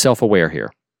 trying to be self-aware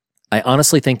here, I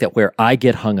honestly think that where I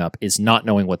get hung up is not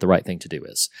knowing what the right thing to do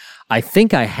is. I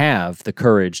think I have the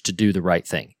courage to do the right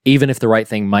thing, even if the right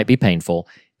thing might be painful,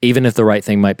 even if the right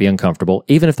thing might be uncomfortable,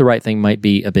 even if the right thing might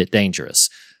be a bit dangerous.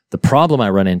 The problem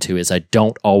I run into is I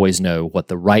don't always know what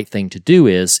the right thing to do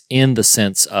is, in the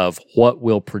sense of what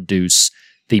will produce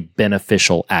the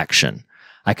beneficial action.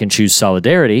 I can choose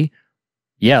solidarity.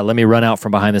 Yeah, let me run out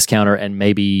from behind this counter and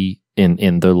maybe,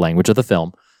 in the language of the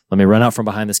film, let me run out from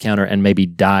behind this counter and maybe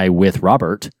die with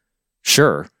Robert.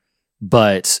 Sure.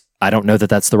 But I don't know that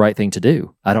that's the right thing to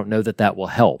do. I don't know that that will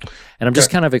help. And I'm just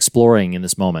kind of exploring in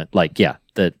this moment, like,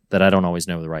 that I don't always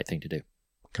know the right thing to do.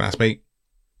 Can I speak?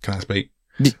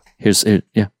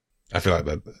 Yeah. I feel like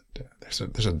that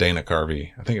there's a Dana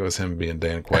Carvey. I think it was him being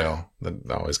Dan Quayle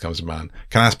that always comes to mind.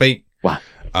 Can I speak? Wow.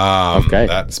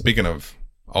 Okay. Speaking of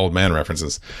old man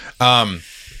references.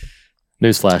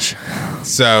 Newsflash.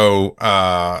 So,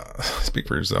 speak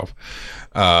for yourself.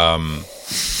 I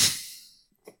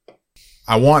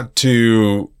want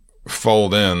to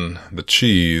fold in the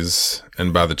cheese,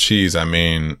 and by the cheese, I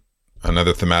mean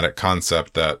another thematic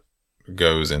concept that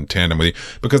goes in tandem with you.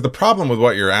 Because the problem with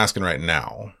what you're asking right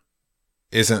now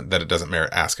isn't that it doesn't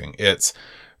merit asking. It's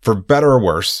for better or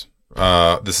worse.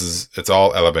 It's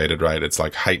all elevated, right? It's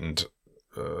like heightened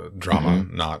drama,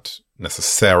 not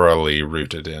necessarily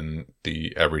rooted in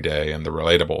the everyday and the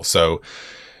relatable. So,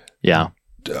 yeah,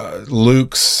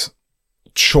 Luke's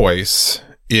choice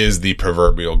is the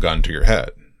proverbial gun to your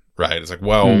head, right? It's like,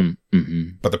 well,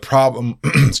 but the problem,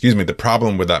 the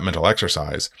problem with that mental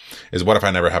exercise is, what if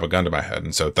I never have a gun to my head?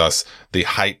 And so thus the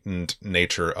heightened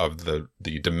nature of the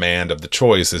demand of the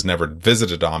choice is never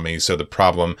visited on me. So the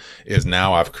problem is,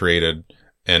 now I've created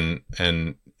an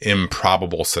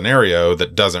improbable scenario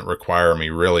that doesn't require me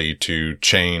really to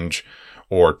change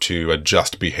or to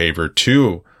adjust behavior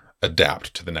to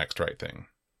adapt to the next right thing.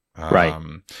 Right.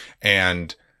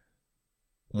 And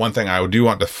one thing I do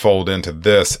want to fold into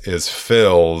this is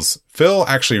Phil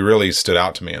actually really stood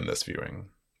out to me in this viewing.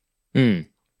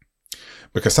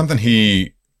 Because something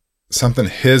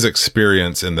his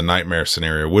experience in the nightmare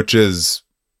scenario, which is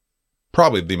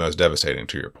probably the most devastating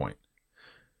to your point.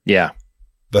 Yeah.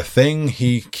 The thing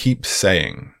he keeps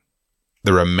saying,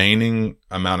 the remaining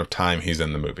amount of time he's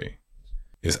in the movie,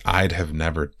 is, I'd have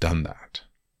never done that.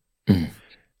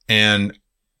 And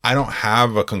I don't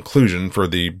have a conclusion for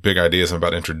the big ideas I'm about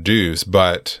to introduce,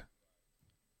 but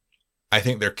I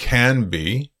think there can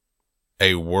be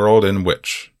a world in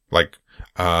which, like,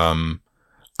 I'm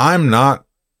not,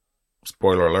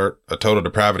 spoiler alert, a total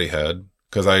depravity head,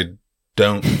 because I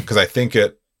think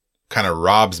it kind of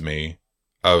robs me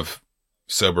of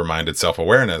sober-minded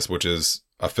self-awareness, which is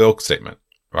a Phil statement.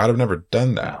 I'd have never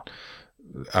done that.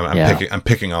 I'm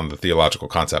picking on the theological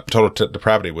concept. Total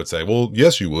depravity would say, well,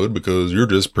 yes, you would, because you're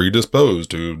just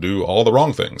predisposed to do all the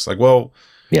wrong things. Like, well,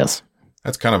 yes,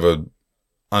 that's kind of a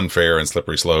unfair and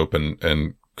slippery slope, and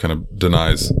kind of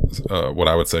denies what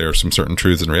I would say are some certain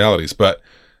truths and realities. But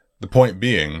the point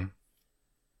being,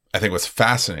 I think what's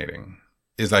fascinating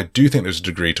is, I do think there's a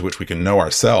degree to which we can know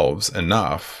ourselves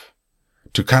enough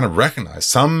to kind of recognize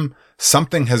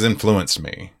something has influenced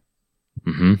me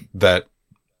that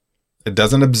it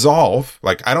doesn't absolve.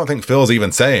 Like, I don't think Phil's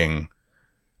even saying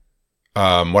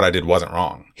what I did wasn't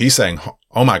wrong. He's saying,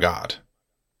 oh my God,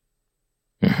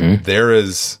 there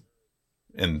is,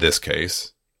 in this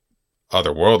case,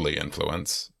 otherworldly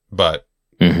influence, but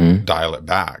dial it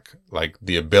back. Like,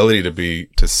 the ability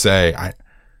to say,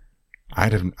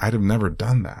 I'd have never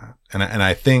done that. And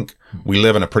I think we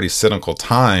live in a pretty cynical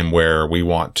time where we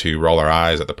want to roll our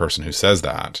eyes at the person who says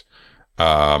that,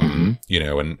 and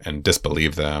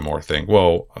disbelieve them, or think,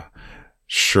 well,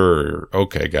 sure,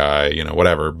 okay, guy,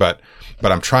 whatever. But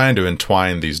I'm trying to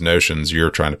entwine these notions you're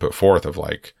trying to put forth of,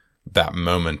 like, that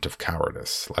moment of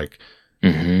cowardice. Like,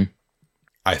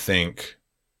 I think,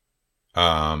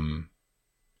 I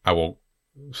will,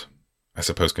 I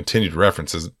suppose, continue to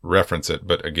reference it.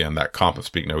 But again, that comp of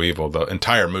Speak No Evil, the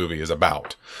entire movie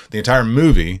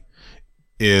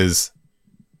is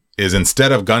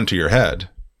instead of gun to your head,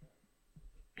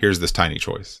 here's this tiny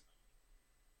choice.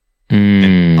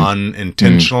 And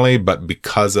unintentionally, but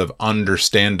because of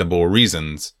understandable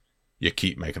reasons, you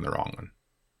keep making the wrong one.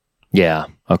 Yeah.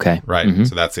 Okay. Right.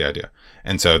 So that's the idea.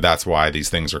 And so that's why these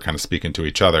things are kind of speaking to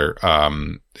each other.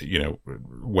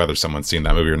 Whether someone's seen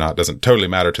that movie or not doesn't totally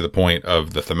matter to the point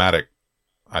of the thematic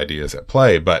ideas at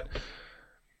play. But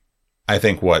I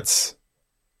think what's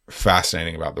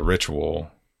fascinating about The Ritual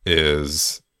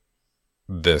is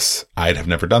this, I'd have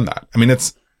never done that. I mean,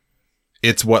 it's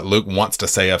what Luke wants to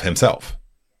say of himself.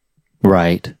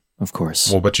 Right. Of course.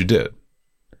 Well, but you did.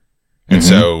 And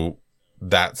so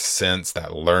that sense,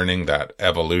 that learning, that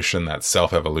evolution, that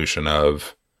self-evolution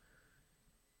of,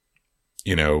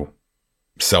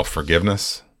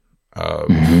 self-forgiveness of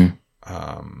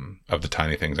the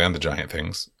tiny things and the giant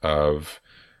things, of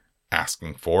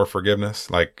asking for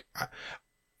forgiveness. Like,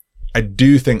 I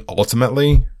do think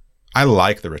ultimately I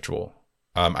like The Ritual.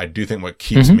 I do think what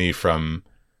keeps me from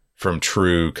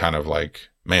true kind of like,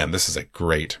 man, this is a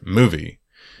great movie,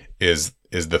 is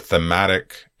the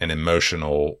thematic and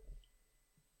emotional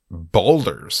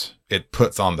boulders it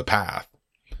puts on the path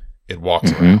it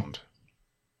walks around,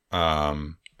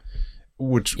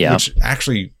 which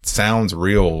actually sounds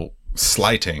real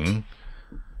slighting.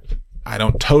 I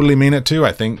don't totally mean it to.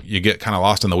 I think you get kind of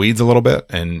lost in the weeds a little bit,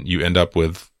 and you end up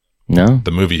with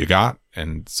the movie you got.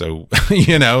 And so,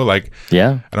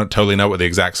 I don't totally know what the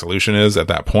exact solution is at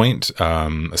that point,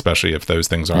 especially if those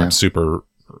things aren't super,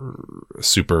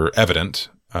 super evident.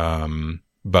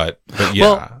 But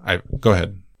go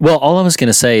ahead. Well, all I was going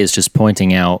to say is just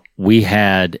pointing out, we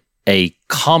had a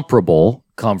comparable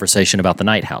conversation about The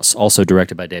Night House, also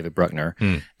directed by David Bruckner.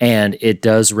 And it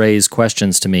does raise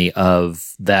questions to me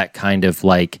of that kind of,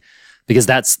 like, because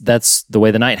that's the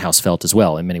way the Night House felt as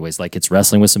well in many ways. Like, it's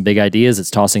wrestling with some big ideas, it's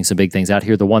tossing some big things out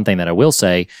here. The one thing that I will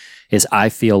say is I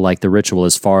feel like The Ritual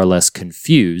is far less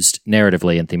confused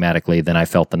narratively and thematically than I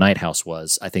felt the Night House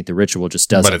was. I think The Ritual just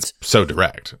doesn't. But it's so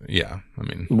direct. Yeah. I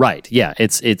mean, right. Yeah.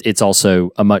 It's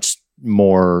also a much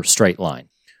more straight line.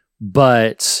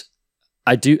 But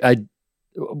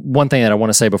one thing that I want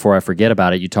to say before I forget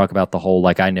about it, you talk about the whole,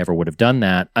 like, I never would have done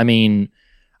that. I mean,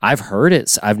 I've heard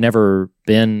it. I've never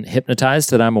been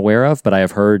hypnotized that I'm aware of, but I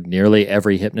have heard nearly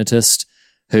every hypnotist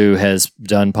who has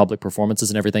done public performances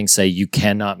and everything say you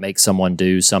cannot make someone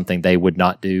do something they would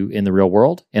not do in the real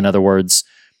world. In other words,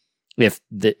 if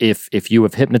you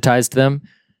have hypnotized them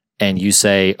and you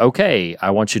say, okay, I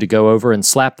want you to go over and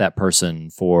slap that person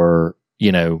for,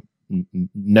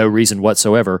 no reason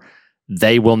whatsoever,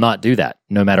 they will not do that,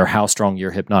 no matter how strong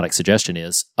your hypnotic suggestion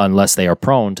is, unless they are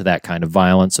prone to that kind of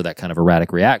violence or that kind of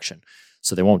erratic reaction.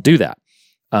 So they won't do that.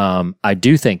 I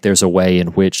do think there's a way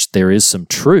in which there is some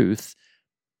truth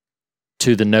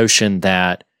to the notion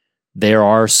that there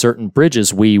are certain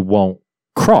bridges we won't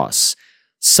cross.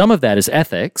 Some of that is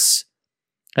ethics.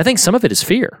 I think some of it is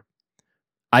fear.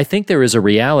 I think there is a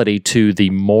reality to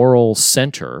the moral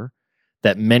center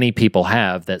that many people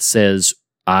have that says,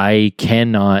 I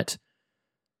cannot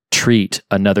treat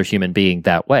another human being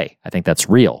that way. I think that's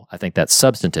real. I think that's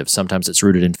substantive. Sometimes it's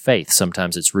rooted in faith.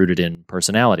 Sometimes it's rooted in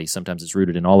personality. Sometimes it's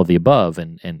rooted in all of the above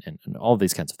and all of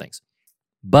these kinds of things.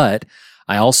 But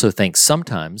I also think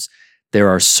sometimes there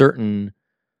are certain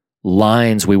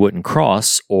lines we wouldn't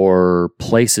cross or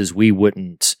places we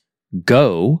wouldn't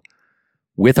go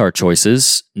with our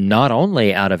choices, not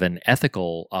only out of an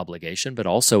ethical obligation, but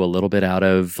also a little bit out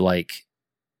of, like,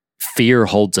 fear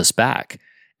holds us back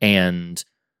and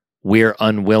we're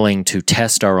unwilling to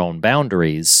test our own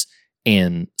boundaries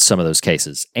in some of those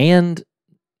cases. And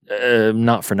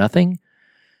not for nothing,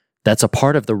 that's a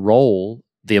part of the role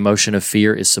the emotion of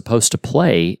fear is supposed to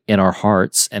play in our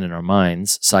hearts and in our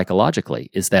minds psychologically,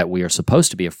 is that we are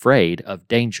supposed to be afraid of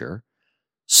danger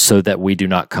so that we do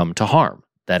not come to harm.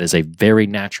 That is a very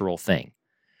natural thing.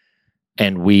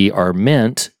 And we are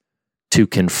meant to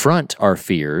confront our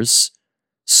fears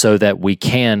so that we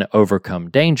can overcome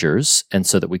dangers and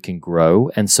so that we can grow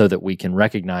and so that we can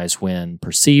recognize when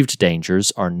perceived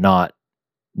dangers are not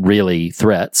really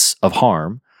threats of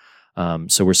harm.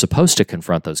 So we're supposed to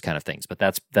confront those kind of things, but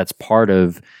that's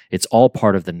it's all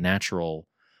part of the natural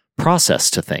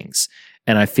process to things.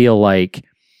 And I feel like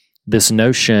this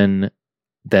notion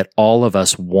that all of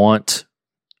us want,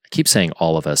 I keep saying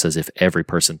all of us as if every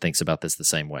person thinks about this the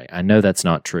same way. I know that's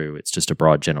not true. It's just a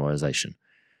broad generalization.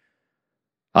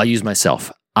 I'll use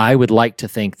myself. I would like to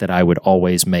think that I would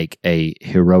always make a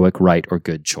heroic, right, or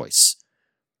good choice.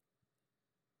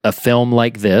 A film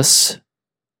like this,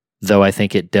 though I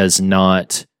think it does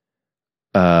not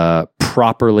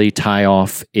properly tie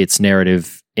off its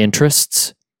narrative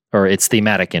interests or its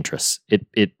thematic interests.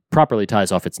 It properly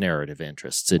ties off its narrative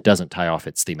interests. It doesn't tie off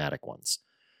its thematic ones.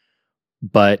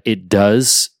 But it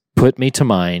does put me to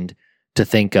mind to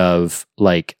think of,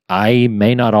 like, I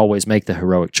may not always make the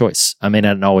heroic choice. I may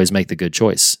not always make the good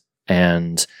choice.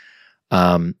 And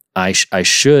I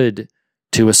should,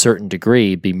 to a certain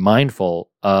degree, be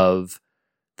mindful of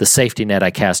the safety net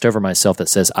I cast over myself that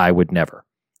says I would never.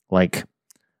 Like,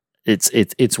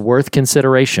 it's worth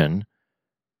consideration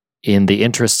in the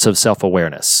interests of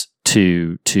self-awareness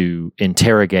to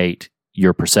interrogate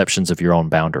your perceptions of your own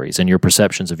boundaries and your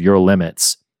perceptions of your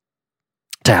limits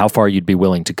to how far you'd be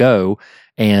willing to go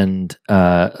and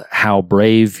how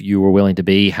brave you were willing to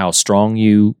be, how strong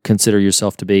you consider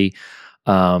yourself to be.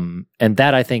 And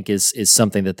that, I think, is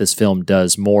something that this film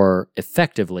does more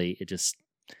effectively.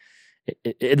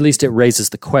 At least it raises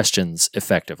the questions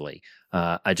effectively.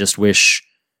 I just wish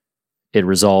it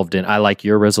resolved in, I like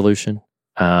your resolution.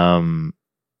 Wish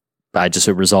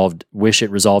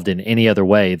it resolved in any other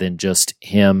way than just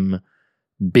him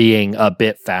being a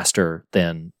bit faster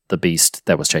than the beast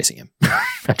that was chasing him.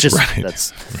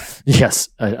 Yes,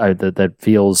 that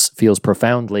feels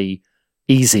profoundly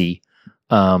easy.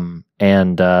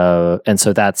 And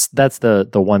so that's the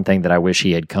one thing that I wish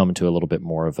he had come to a little bit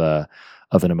more of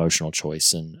an emotional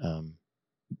choice. And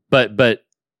but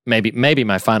maybe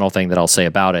my final thing that I'll say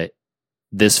about it,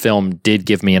 this film did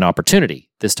give me an opportunity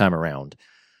this time around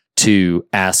to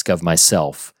ask of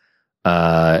myself.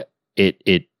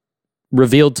 It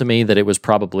revealed to me that it was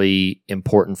probably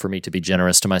important for me to be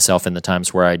generous to myself in the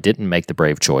times where I didn't make the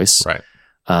brave choice, right?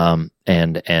 And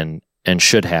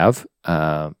should have,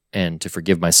 and to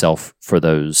forgive myself for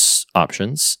those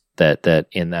options that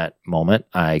in that moment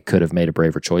I could have made a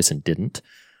braver choice and didn't.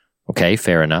 Okay,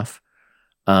 fair enough.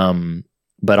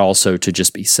 but also to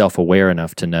just be self-aware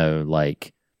enough to know,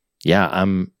 like, yeah,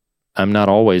 I'm not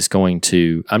always going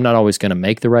to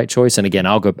make the right choice. And again,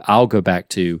 I'll go back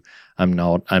to I'm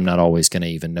not always going to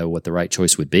even know what the right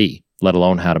choice would be, let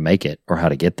alone how to make it or how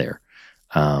to get there.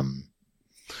 You're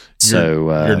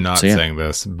not saying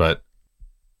this, but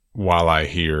while I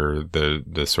hear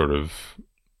the sort of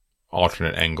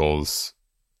alternate angles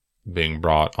being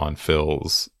brought on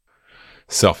Phil's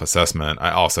self-assessment,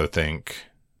 I also think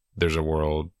there's a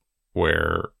world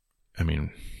where, I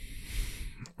mean,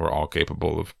 we're all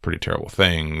capable of pretty terrible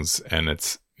things, and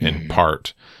it's in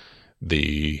part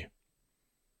the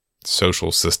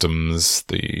social systems,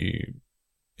 the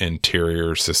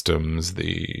interior systems,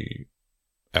 the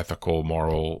ethical,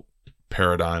 moral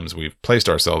paradigms we've placed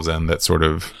ourselves in that sort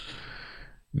of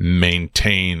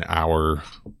maintain our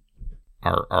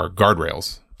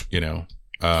guardrails, you know.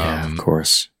 Yeah, of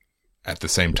course. At the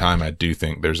same time, I do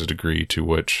think there's a degree to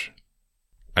which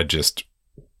I just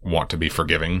want to be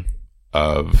forgiving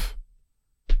of,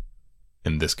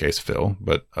 in this case, Phil,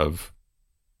 but of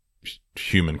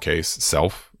human case,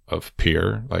 self, of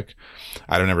peer. Like,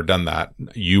 I'd have never done that.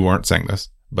 You weren't saying this,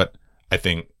 but I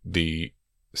think the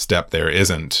step there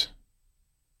isn't,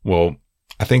 well,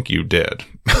 I think you did.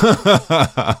 No,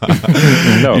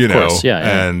 of course.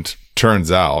 Yeah. And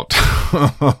turns out,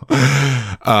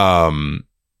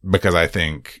 because I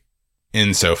think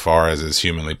insofar as is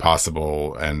humanly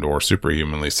possible and or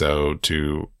superhumanly so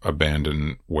to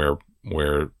abandon where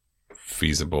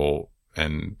feasible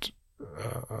and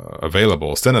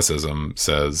available, cynicism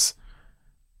says,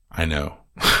 I know,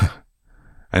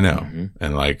 I know.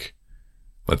 And like,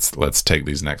 let's take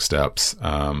these next steps.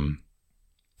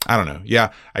 I don't know.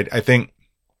 Yeah. I think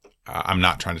I'm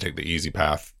not trying to take the easy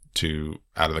path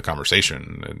out of the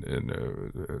conversation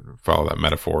and follow that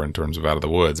metaphor in terms of out of the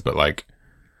woods, but like,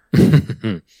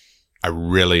 I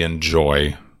really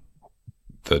enjoy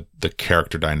the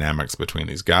character dynamics between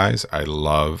these guys. I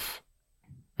love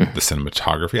the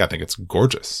cinematography. I think it's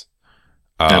gorgeous.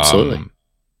 Absolutely.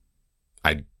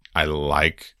 I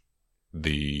like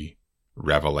the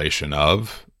revelation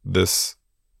of this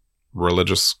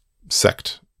religious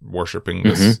sect worshiping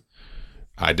this.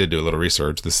 I did do a little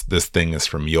research. This thing is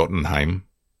from Jotunheim,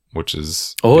 which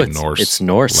is it's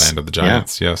Norse, land of the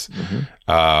giants. Yeah. Yes.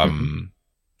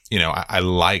 You know, I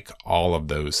like all of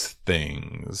those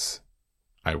things.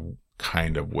 I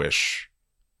kind of wish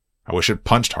it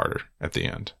punched harder at the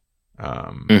end.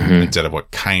 Instead of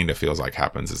what kind of feels like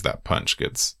happens is that punch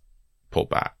gets pulled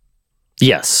back.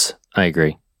 Yes, I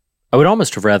agree. I would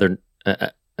almost have rather,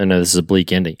 I know this is a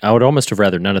bleak ending. I would almost have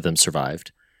rather none of them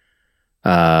survived.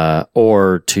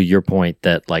 Or to your point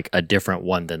that like a different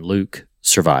one than Luke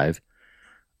survive.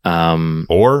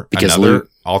 Or because another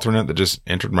alternate that just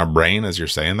entered my brain as you're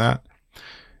saying that.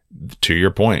 To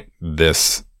your point,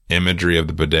 this imagery of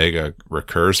the bodega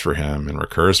recurs for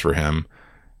him.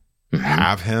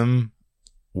 Have him,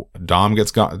 Dom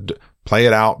gets gone, play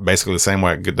it out basically the same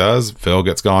way it does. Phil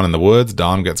gets gone in the woods.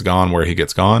 Dom gets gone where he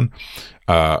gets gone.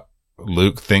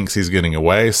 Luke thinks he's getting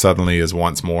away, suddenly is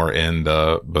once more in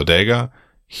the bodega.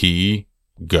 He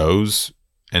goes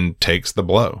and takes the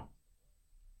blow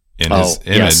in his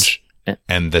image. Yes.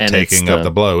 And the taking of the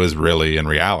blow is really, in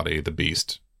reality, the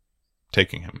beast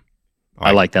taking him.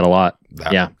 I like that a lot.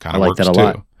 Kind of I like works that a too.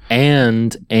 lot.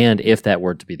 And if that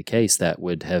were to be the case, that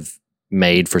would have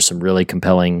made for some really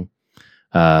compelling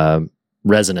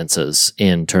resonances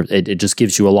in terms. It just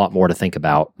gives you a lot more to think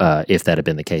about if that had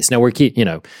been the case. Now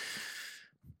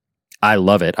I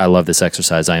love it. I love this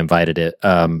exercise. I invited it.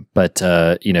 But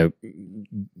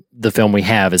the film we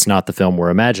have is not the film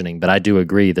we're imagining, but I do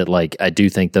agree that like, I do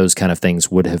think those kind of things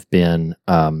would have been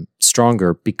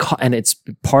stronger and it's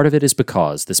part of it is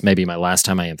because this may be my last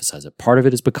time I emphasize it. Part of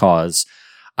it is because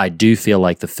I do feel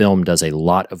like the film does a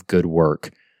lot of good work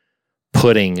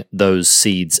putting those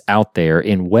seeds out there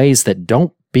in ways that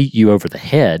don't beat you over the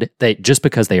head. Just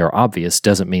because they are obvious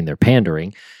doesn't mean they're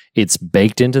pandering. It's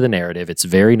baked into the narrative. It's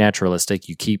very naturalistic.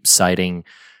 You keep citing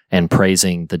and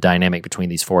praising the dynamic between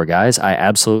these four guys. I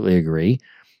absolutely agree.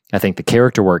 I think the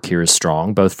character work here is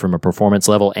strong, both from a performance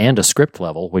level and a script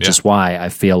level, which is why I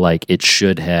feel like it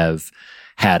should have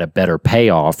had a better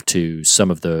payoff to some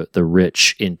of the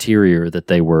rich interior that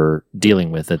they were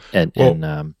dealing with in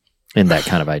that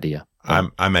kind of idea.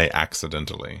 I may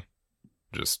accidentally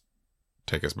just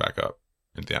take us back up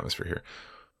into the atmosphere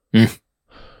here.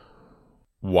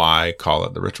 Why call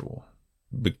it the ritual?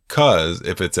 Because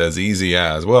if it's as easy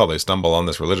as, well, they stumble on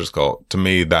this religious cult, to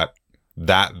me, that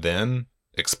then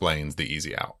explains the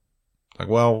easy out. Like,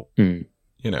 well,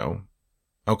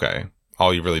 okay,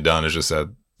 all you've really done is just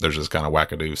said there's this kind of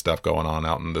wackadoo stuff going on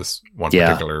out in this one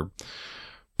particular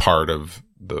part of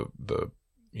the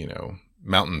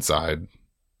mountainside.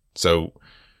 So,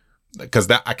 because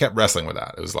that I kept wrestling with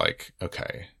that. It was like,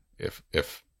 okay, if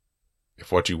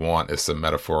what you want is some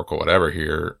metaphorical whatever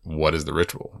here, what is the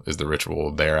ritual? Is the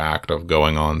ritual their act of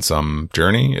going on some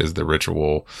journey? Is the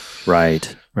ritual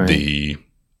right. the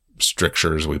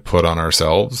strictures we put on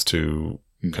ourselves to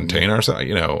contain ourselves?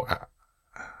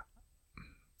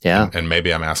 Yeah. And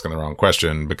maybe I'm asking the wrong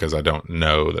question because I don't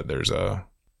know that there's a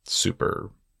super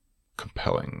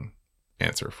compelling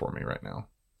answer for me right now.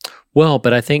 Well,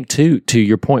 but I think to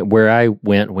your point where I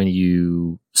went when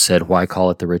you said, why call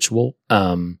it the ritual?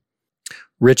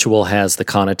 Ritual has the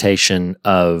connotation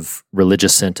of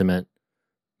religious sentiment,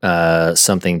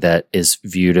 something that is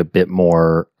viewed a bit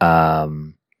more,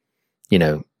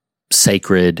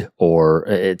 sacred, or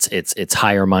it's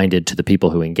higher minded to the people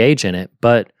who engage in it.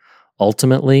 But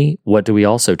ultimately, what do we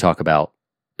also talk about?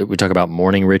 We talk about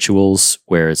morning rituals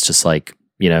where it's just like,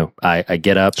 I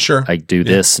get up, sure, I do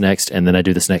this next, and then I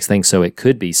do this next thing. So it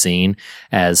could be seen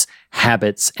as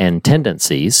habits and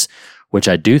tendencies, which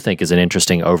I do think is an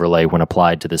interesting overlay when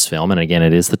applied to this film. And again,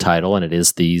 it is the title, and it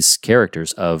is these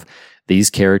characters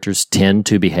tend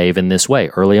to behave in this way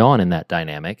early on in that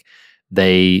dynamic.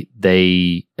 I'm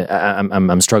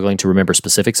struggling to remember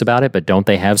specifics about it, but don't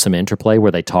they have some interplay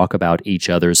where they talk about each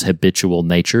other's habitual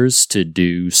natures to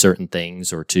do certain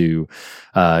things, or to,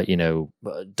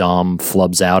 Dom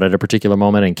flubs out at a particular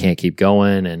moment and can't keep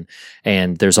going,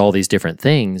 and there's all these different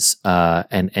things,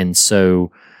 and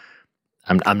so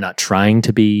I'm not trying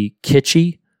to be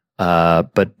kitschy,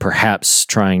 but perhaps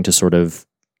trying to sort of,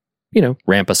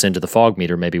 ramp us into the fog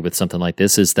meter maybe with something like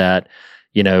this is that,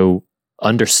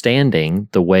 understanding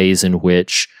the ways in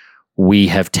which we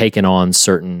have taken on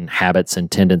certain habits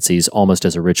and tendencies almost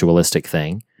as a ritualistic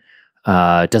thing.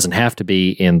 It doesn't have to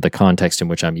be in the context in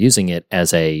which I'm using it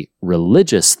as a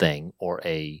religious thing or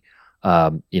a,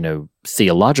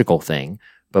 theological thing,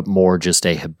 but more just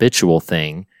a habitual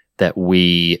thing that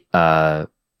we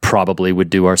probably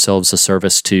would do ourselves a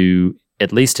service to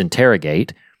at least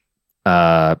interrogate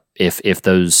if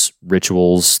those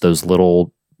rituals, those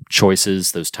little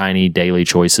choices, those tiny daily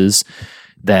choices,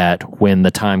 that when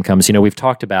the time comes, we've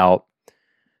talked about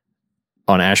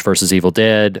on Ash versus Evil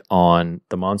Dead, on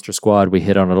the Monster Squad, we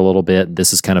hit on it a little bit.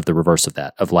 This is kind of the reverse of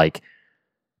that, of like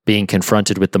being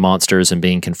confronted with the monsters and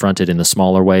being confronted in the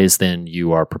smaller ways, then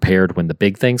you are prepared when the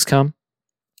big things come.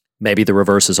 Maybe the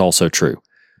reverse is also true.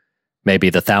 Maybe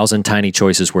the 1,000 tiny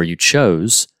choices where you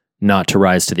chose not to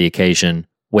rise to the occasion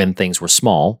when things were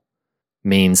small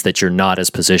means that you're not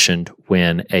as positioned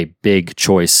when a big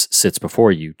choice sits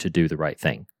before you to do the right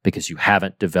thing, because you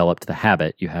haven't developed the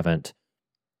habit, you haven't,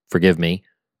 forgive me,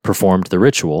 performed the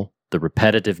ritual, the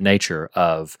repetitive nature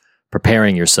of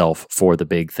preparing yourself for the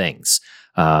big things.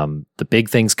 The big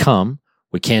things come,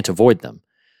 we can't avoid them.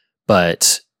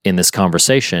 But in this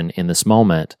conversation, in this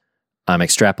moment, I'm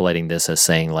extrapolating this as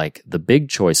saying, like, the big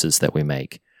choices that we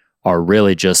make are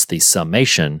really just the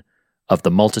summation of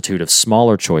the multitude of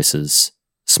smaller choices,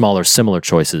 smaller similar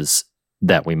choices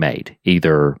that we made,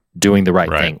 either doing the right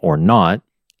thing or not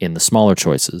in the smaller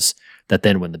choices, that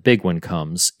then when the big one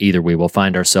comes, either we will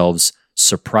find ourselves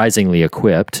surprisingly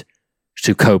equipped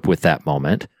to cope with that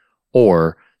moment,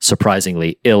 or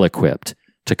surprisingly ill-equipped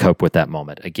to cope with that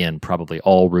moment. Again, probably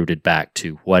all rooted back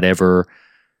to whatever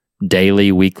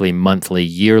daily, weekly, monthly,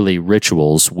 yearly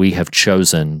rituals we have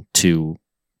chosen to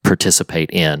participate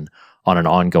in on an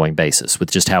ongoing basis with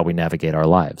just how we navigate our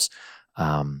lives.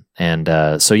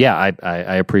 So yeah,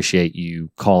 I appreciate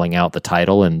you calling out the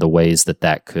title and the ways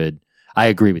that could, I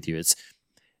agree with you.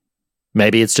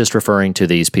 Maybe it's just referring to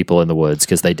these people in the woods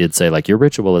because they did say, like, your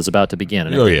ritual is about to begin.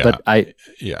 And but I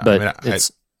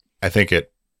think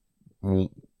it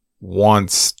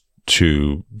wants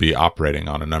to be operating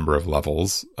on a number of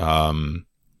levels.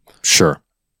 Sure.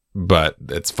 But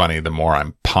it's funny, the more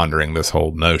I'm pondering this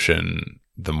whole notion,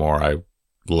 the more I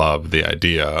love the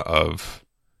idea of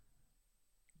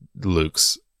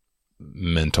Luke's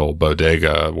mental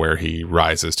bodega where he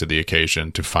rises to the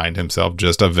occasion to find himself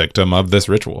just a victim of this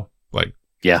ritual. Like,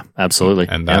 yeah, absolutely.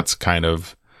 And that's kind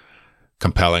of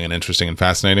compelling and interesting and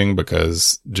fascinating,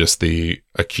 because just the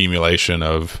accumulation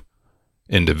of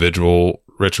individual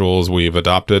rituals we've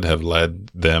adopted have led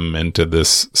them into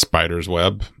this spider's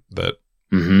web that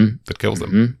kills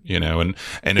them, and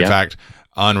in fact,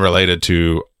 unrelated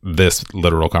to this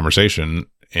literal conversation,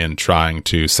 in trying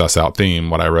to suss out theme,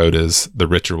 what I wrote is the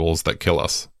rituals that kill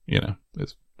us,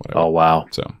 is what I wrote. Oh, wow.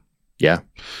 So, yeah.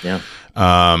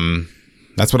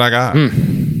 That's what I got.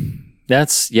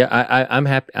 I'm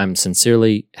happy. I'm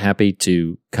sincerely happy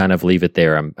to kind of leave it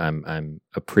there. I'm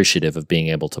appreciative of being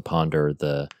able to ponder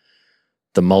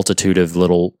the multitude of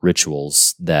little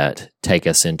rituals that take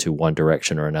us into one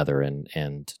direction or another,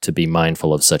 and to be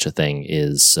mindful of such a thing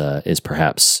is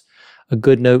perhaps a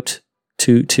good note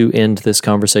to end this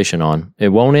conversation on. It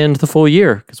won't end the full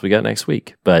year because we got next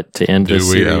week, but to end this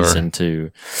series and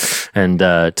to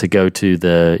go to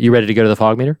the. You ready to go to the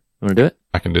fog meter? You want to do it?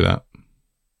 I can do that.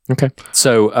 Okay.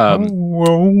 So,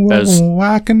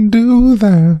 I can do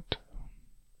that.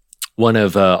 One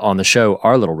of on the show,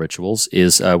 our little rituals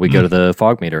is we go to the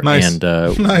fog meter, Nice.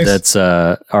 and Nice. that's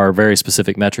our very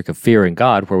specific metric of fear in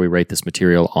God, where we rate this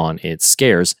material on its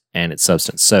scares and its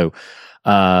substance. So,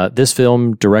 this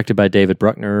film, directed by David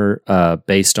Bruckner,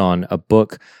 based on a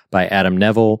book by Adam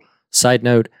Neville. Side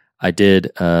note: I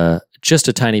did just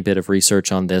a tiny bit of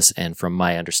research on this, and from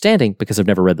my understanding, because I've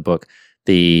never read the book,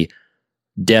 the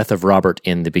death of Robert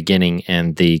in the beginning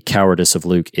and the cowardice of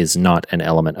Luke is not an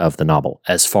element of the novel,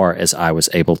 as far as I was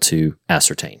able to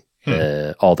ascertain.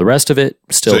 All the rest of it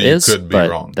still is, could be but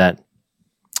wrong. that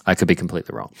I could be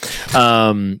completely wrong.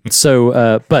 So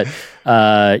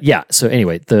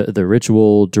anyway, the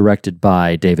ritual directed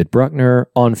by David Bruckner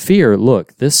on fear.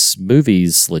 Look, this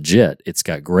movie's legit. It's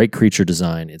got great creature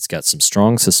design. It's got some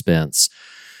strong suspense.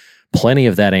 Plenty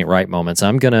of that ain't right moments.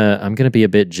 I'm gonna be a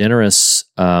bit generous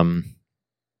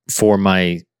for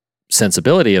my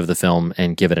sensibility of the film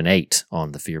and give it an 8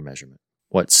 on the fear measurement.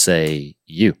 What say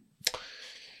you?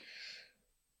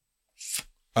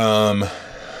 I'm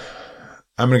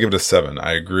going to give it a 7.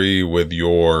 I agree with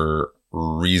your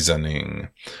reasoning.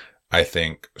 I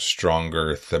think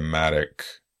stronger thematic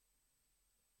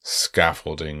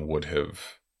scaffolding would have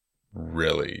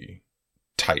really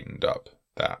tightened up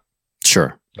that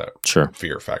fear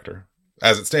factor.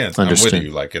 As it stands, Understood. I'm with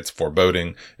you. Like, it's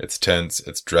foreboding, it's tense,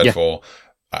 it's dreadful.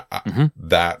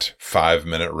 That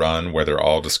 5-minute run where they're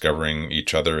all discovering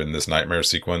each other in this nightmare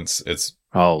sequence, it's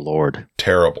oh Lord,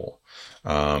 terrible.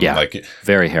 Like,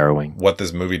 very harrowing. What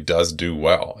this movie does do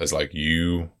well is, like,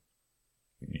 you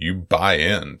buy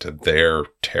into their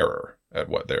terror at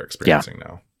what they're experiencing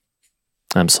now.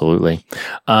 Absolutely.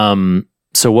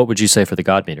 So what would you say for the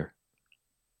God meter?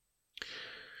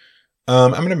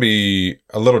 I'm going to be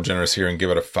a little generous here and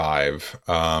give it a 5.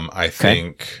 I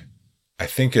think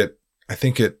it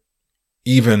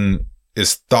even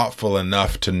is thoughtful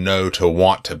enough to know to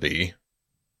want to be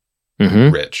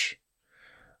rich.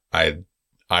 I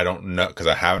don't know, because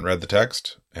I haven't read the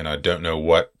text and I don't know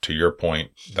what, to your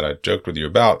point that I joked with you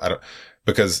about,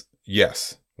 because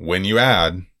yes, when you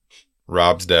add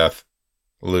Rob's death,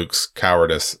 Luke's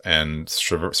cowardice, and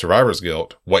survivor's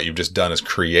guilt, what you've just done is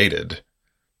created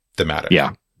thematic.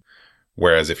 Yeah.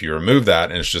 Whereas if you remove that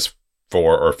and it's just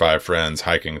 4 or 5 friends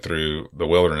hiking through the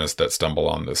wilderness that stumble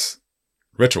on this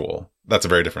ritual, that's a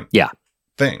very different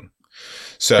thing.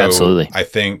 So absolutely. I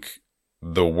think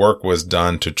the work was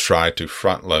done to try to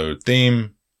front load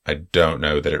theme. I don't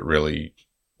know that it really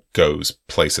goes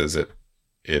places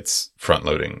it's front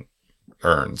loading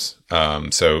earns.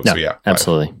 So yeah. 5.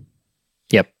 Absolutely.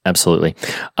 Yep, absolutely.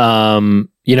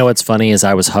 You know what's funny is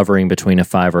I was hovering between a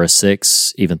 5 or a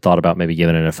 6, even thought about maybe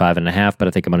giving it a 5.5, but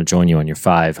I think I'm going to join you on your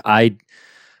 5. I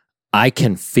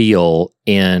can feel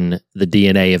in the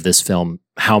DNA of this film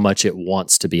how much it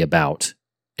wants to be about.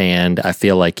 And I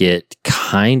feel like it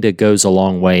kind of goes a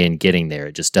long way in getting there.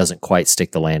 It just doesn't quite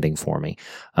stick the landing for me.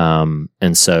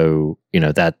 And so,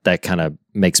 that kind of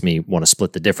makes me want to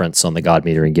split the difference on the God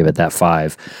meter and give it that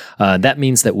 5. That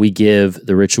means that we give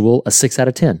The Ritual a 6 out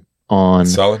of 10 on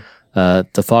solid.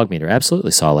 The fog meter.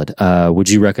 Absolutely solid. Would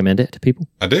you recommend it to people?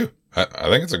 I do. I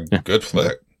think it's a good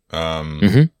flick.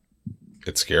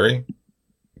 It's scary.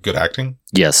 Good acting.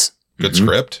 Yes. Good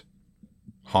script.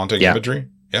 Haunting imagery.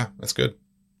 Yeah, that's good.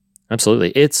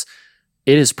 Absolutely. It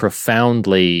is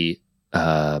profoundly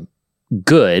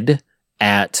good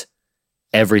at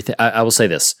everything. I will say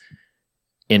this.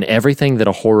 In everything that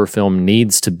a horror film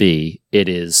needs to be, it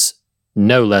is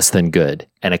no less than good.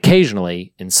 And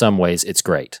occasionally, in some ways, it's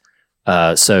great.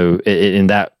 So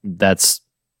that's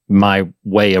my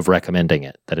way of recommending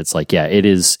it. That it's like, it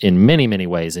is in many, many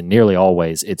ways, in nearly all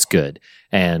ways, it's good.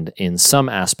 And in some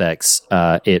aspects,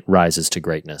 it rises to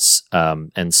greatness.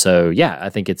 And so, I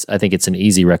think it's an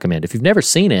easy recommend. If you've never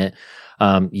seen it,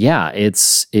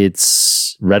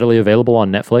 it's readily available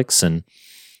on Netflix and,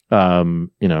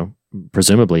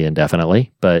 presumably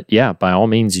indefinitely. But by all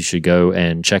means, you should go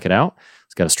and check it out.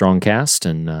 It's got a strong cast,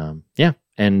 and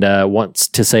And wants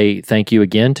to say thank you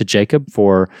again to Jacob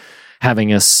for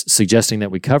having us suggesting that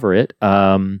we cover it.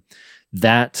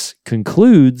 That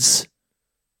concludes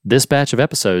this batch of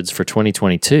episodes for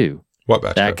 2022. What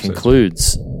batch? That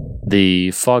concludes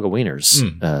the Fog of Wieners,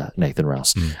 Nathan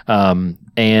Rouse.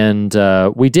 And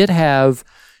we did have,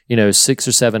 6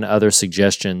 or 7 other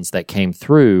suggestions that came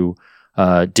through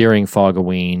during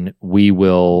Fogoween, we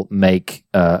will make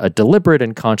a deliberate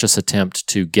and conscious attempt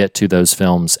to get to those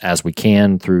films as we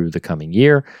can through the coming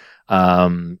year.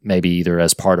 Maybe either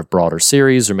as part of broader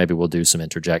series, or maybe we'll do some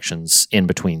interjections in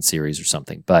between series or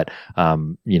something. But,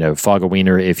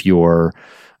 Fogoweener, if your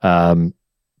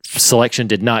selection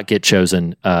did not get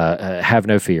chosen, have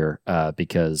no fear,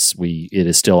 because it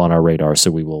is still on our radar. So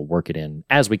we will work it in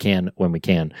as we can, when we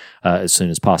can, as soon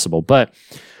as possible. But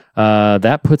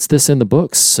that puts this in the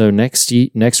books. So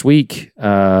next week,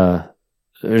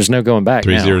 there's no going back.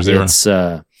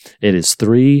 300. It is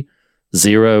 300,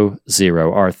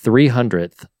 our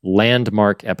 300th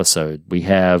landmark episode. We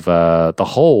have the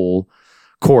whole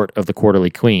court of the Quarterly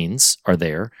Queens are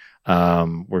there.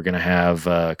 We're going to have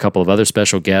a couple of other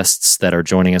special guests that are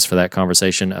joining us for that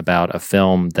conversation about a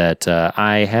film that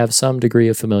I have some degree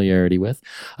of familiarity with.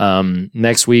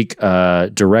 Next week,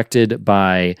 directed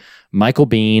by Michael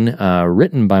Bean,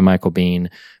 written by Michael Bean,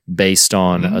 based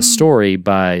on a story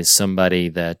by somebody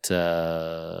that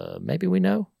maybe we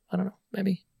know. I don't know,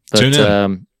 maybe. But, tune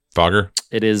in. Fogger.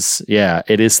 It is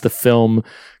the film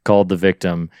called The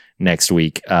Victim next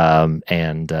week. So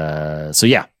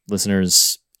yeah,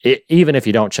 listeners, even if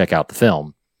you don't check out the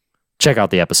film, check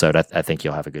out the episode. I think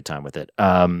you'll have a good time with it.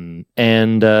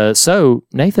 So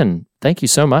Nathan, thank you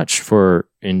so much for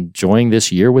enjoying this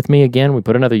year with me again. We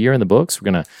put another year in the books.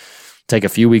 We're going to take a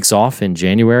few weeks off in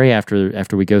January after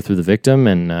we go through The Victim,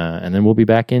 and then we'll be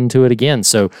back into it again.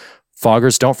 So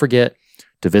Foggers, don't forget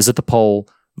to visit the poll,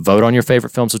 vote on your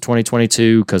favorite films of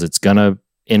 2022, because it's going to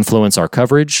influence our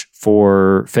coverage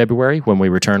for February when we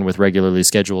return with regularly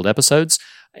scheduled episodes.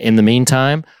 In the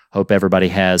meantime, hope everybody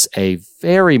has a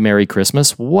very Merry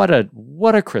Christmas. What a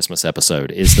Christmas episode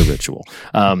is The Ritual.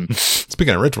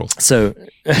 Speaking of rituals. So,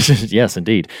 yes,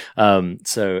 indeed.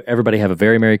 So everybody have a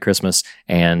very Merry Christmas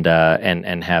and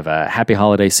have a happy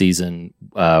holiday season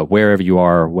wherever you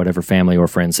are, whatever family or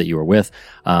friends that you are with.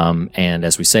 And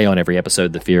as we say on every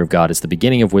episode, the fear of God is the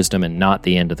beginning of wisdom and not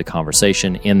the end of the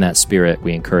conversation. In that spirit,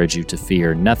 we encourage you to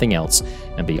fear nothing else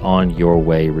and be on your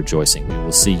way rejoicing. We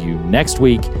will see you next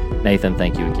week. Nathan,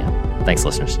 thank you again. Thanks,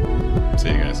 listeners. See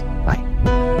you guys. Bye.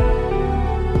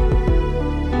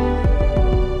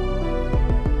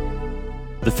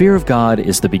 The fear of God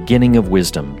is the beginning of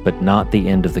wisdom, but not the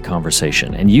end of the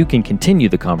conversation, and you can continue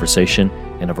the conversation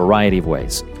in a variety of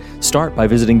ways. Start by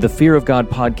visiting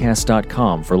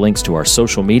thefearofgodpodcast.com for links to our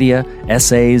social media,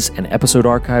 essays, and episode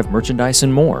archive merchandise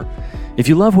and more. If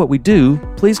you love what we do,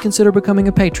 please consider becoming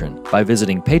a patron by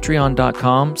visiting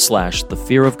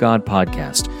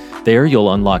patreon.com/thefearofgodpodcast. There,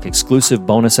 you'll unlock exclusive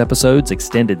bonus episodes,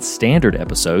 extended standard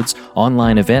episodes,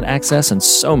 online event access, and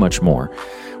so much more.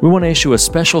 We want to issue a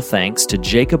special thanks to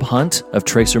Jacob Hunt of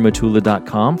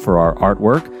TracerMatula.com for our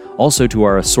artwork, also to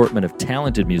our assortment of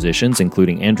talented musicians,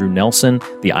 including Andrew Nelson,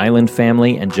 the Island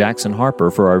Family, and Jackson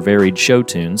Harper for our varied show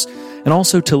tunes, and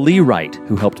also to Lee Wright,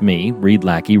 who helped me, Reed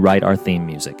Lackey, write our theme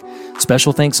music.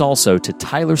 Special thanks also to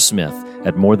Tyler Smith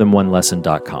at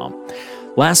morethanonelesson.com.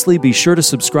 Lastly, be sure to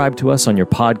subscribe to us on your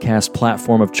podcast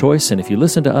platform of choice, and if you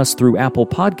listen to us through Apple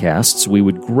Podcasts, we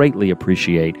would greatly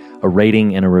appreciate a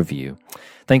rating and a review.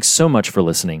 Thanks so much for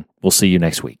listening. We'll see you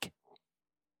next week.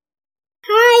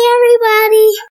 Hi, everybody.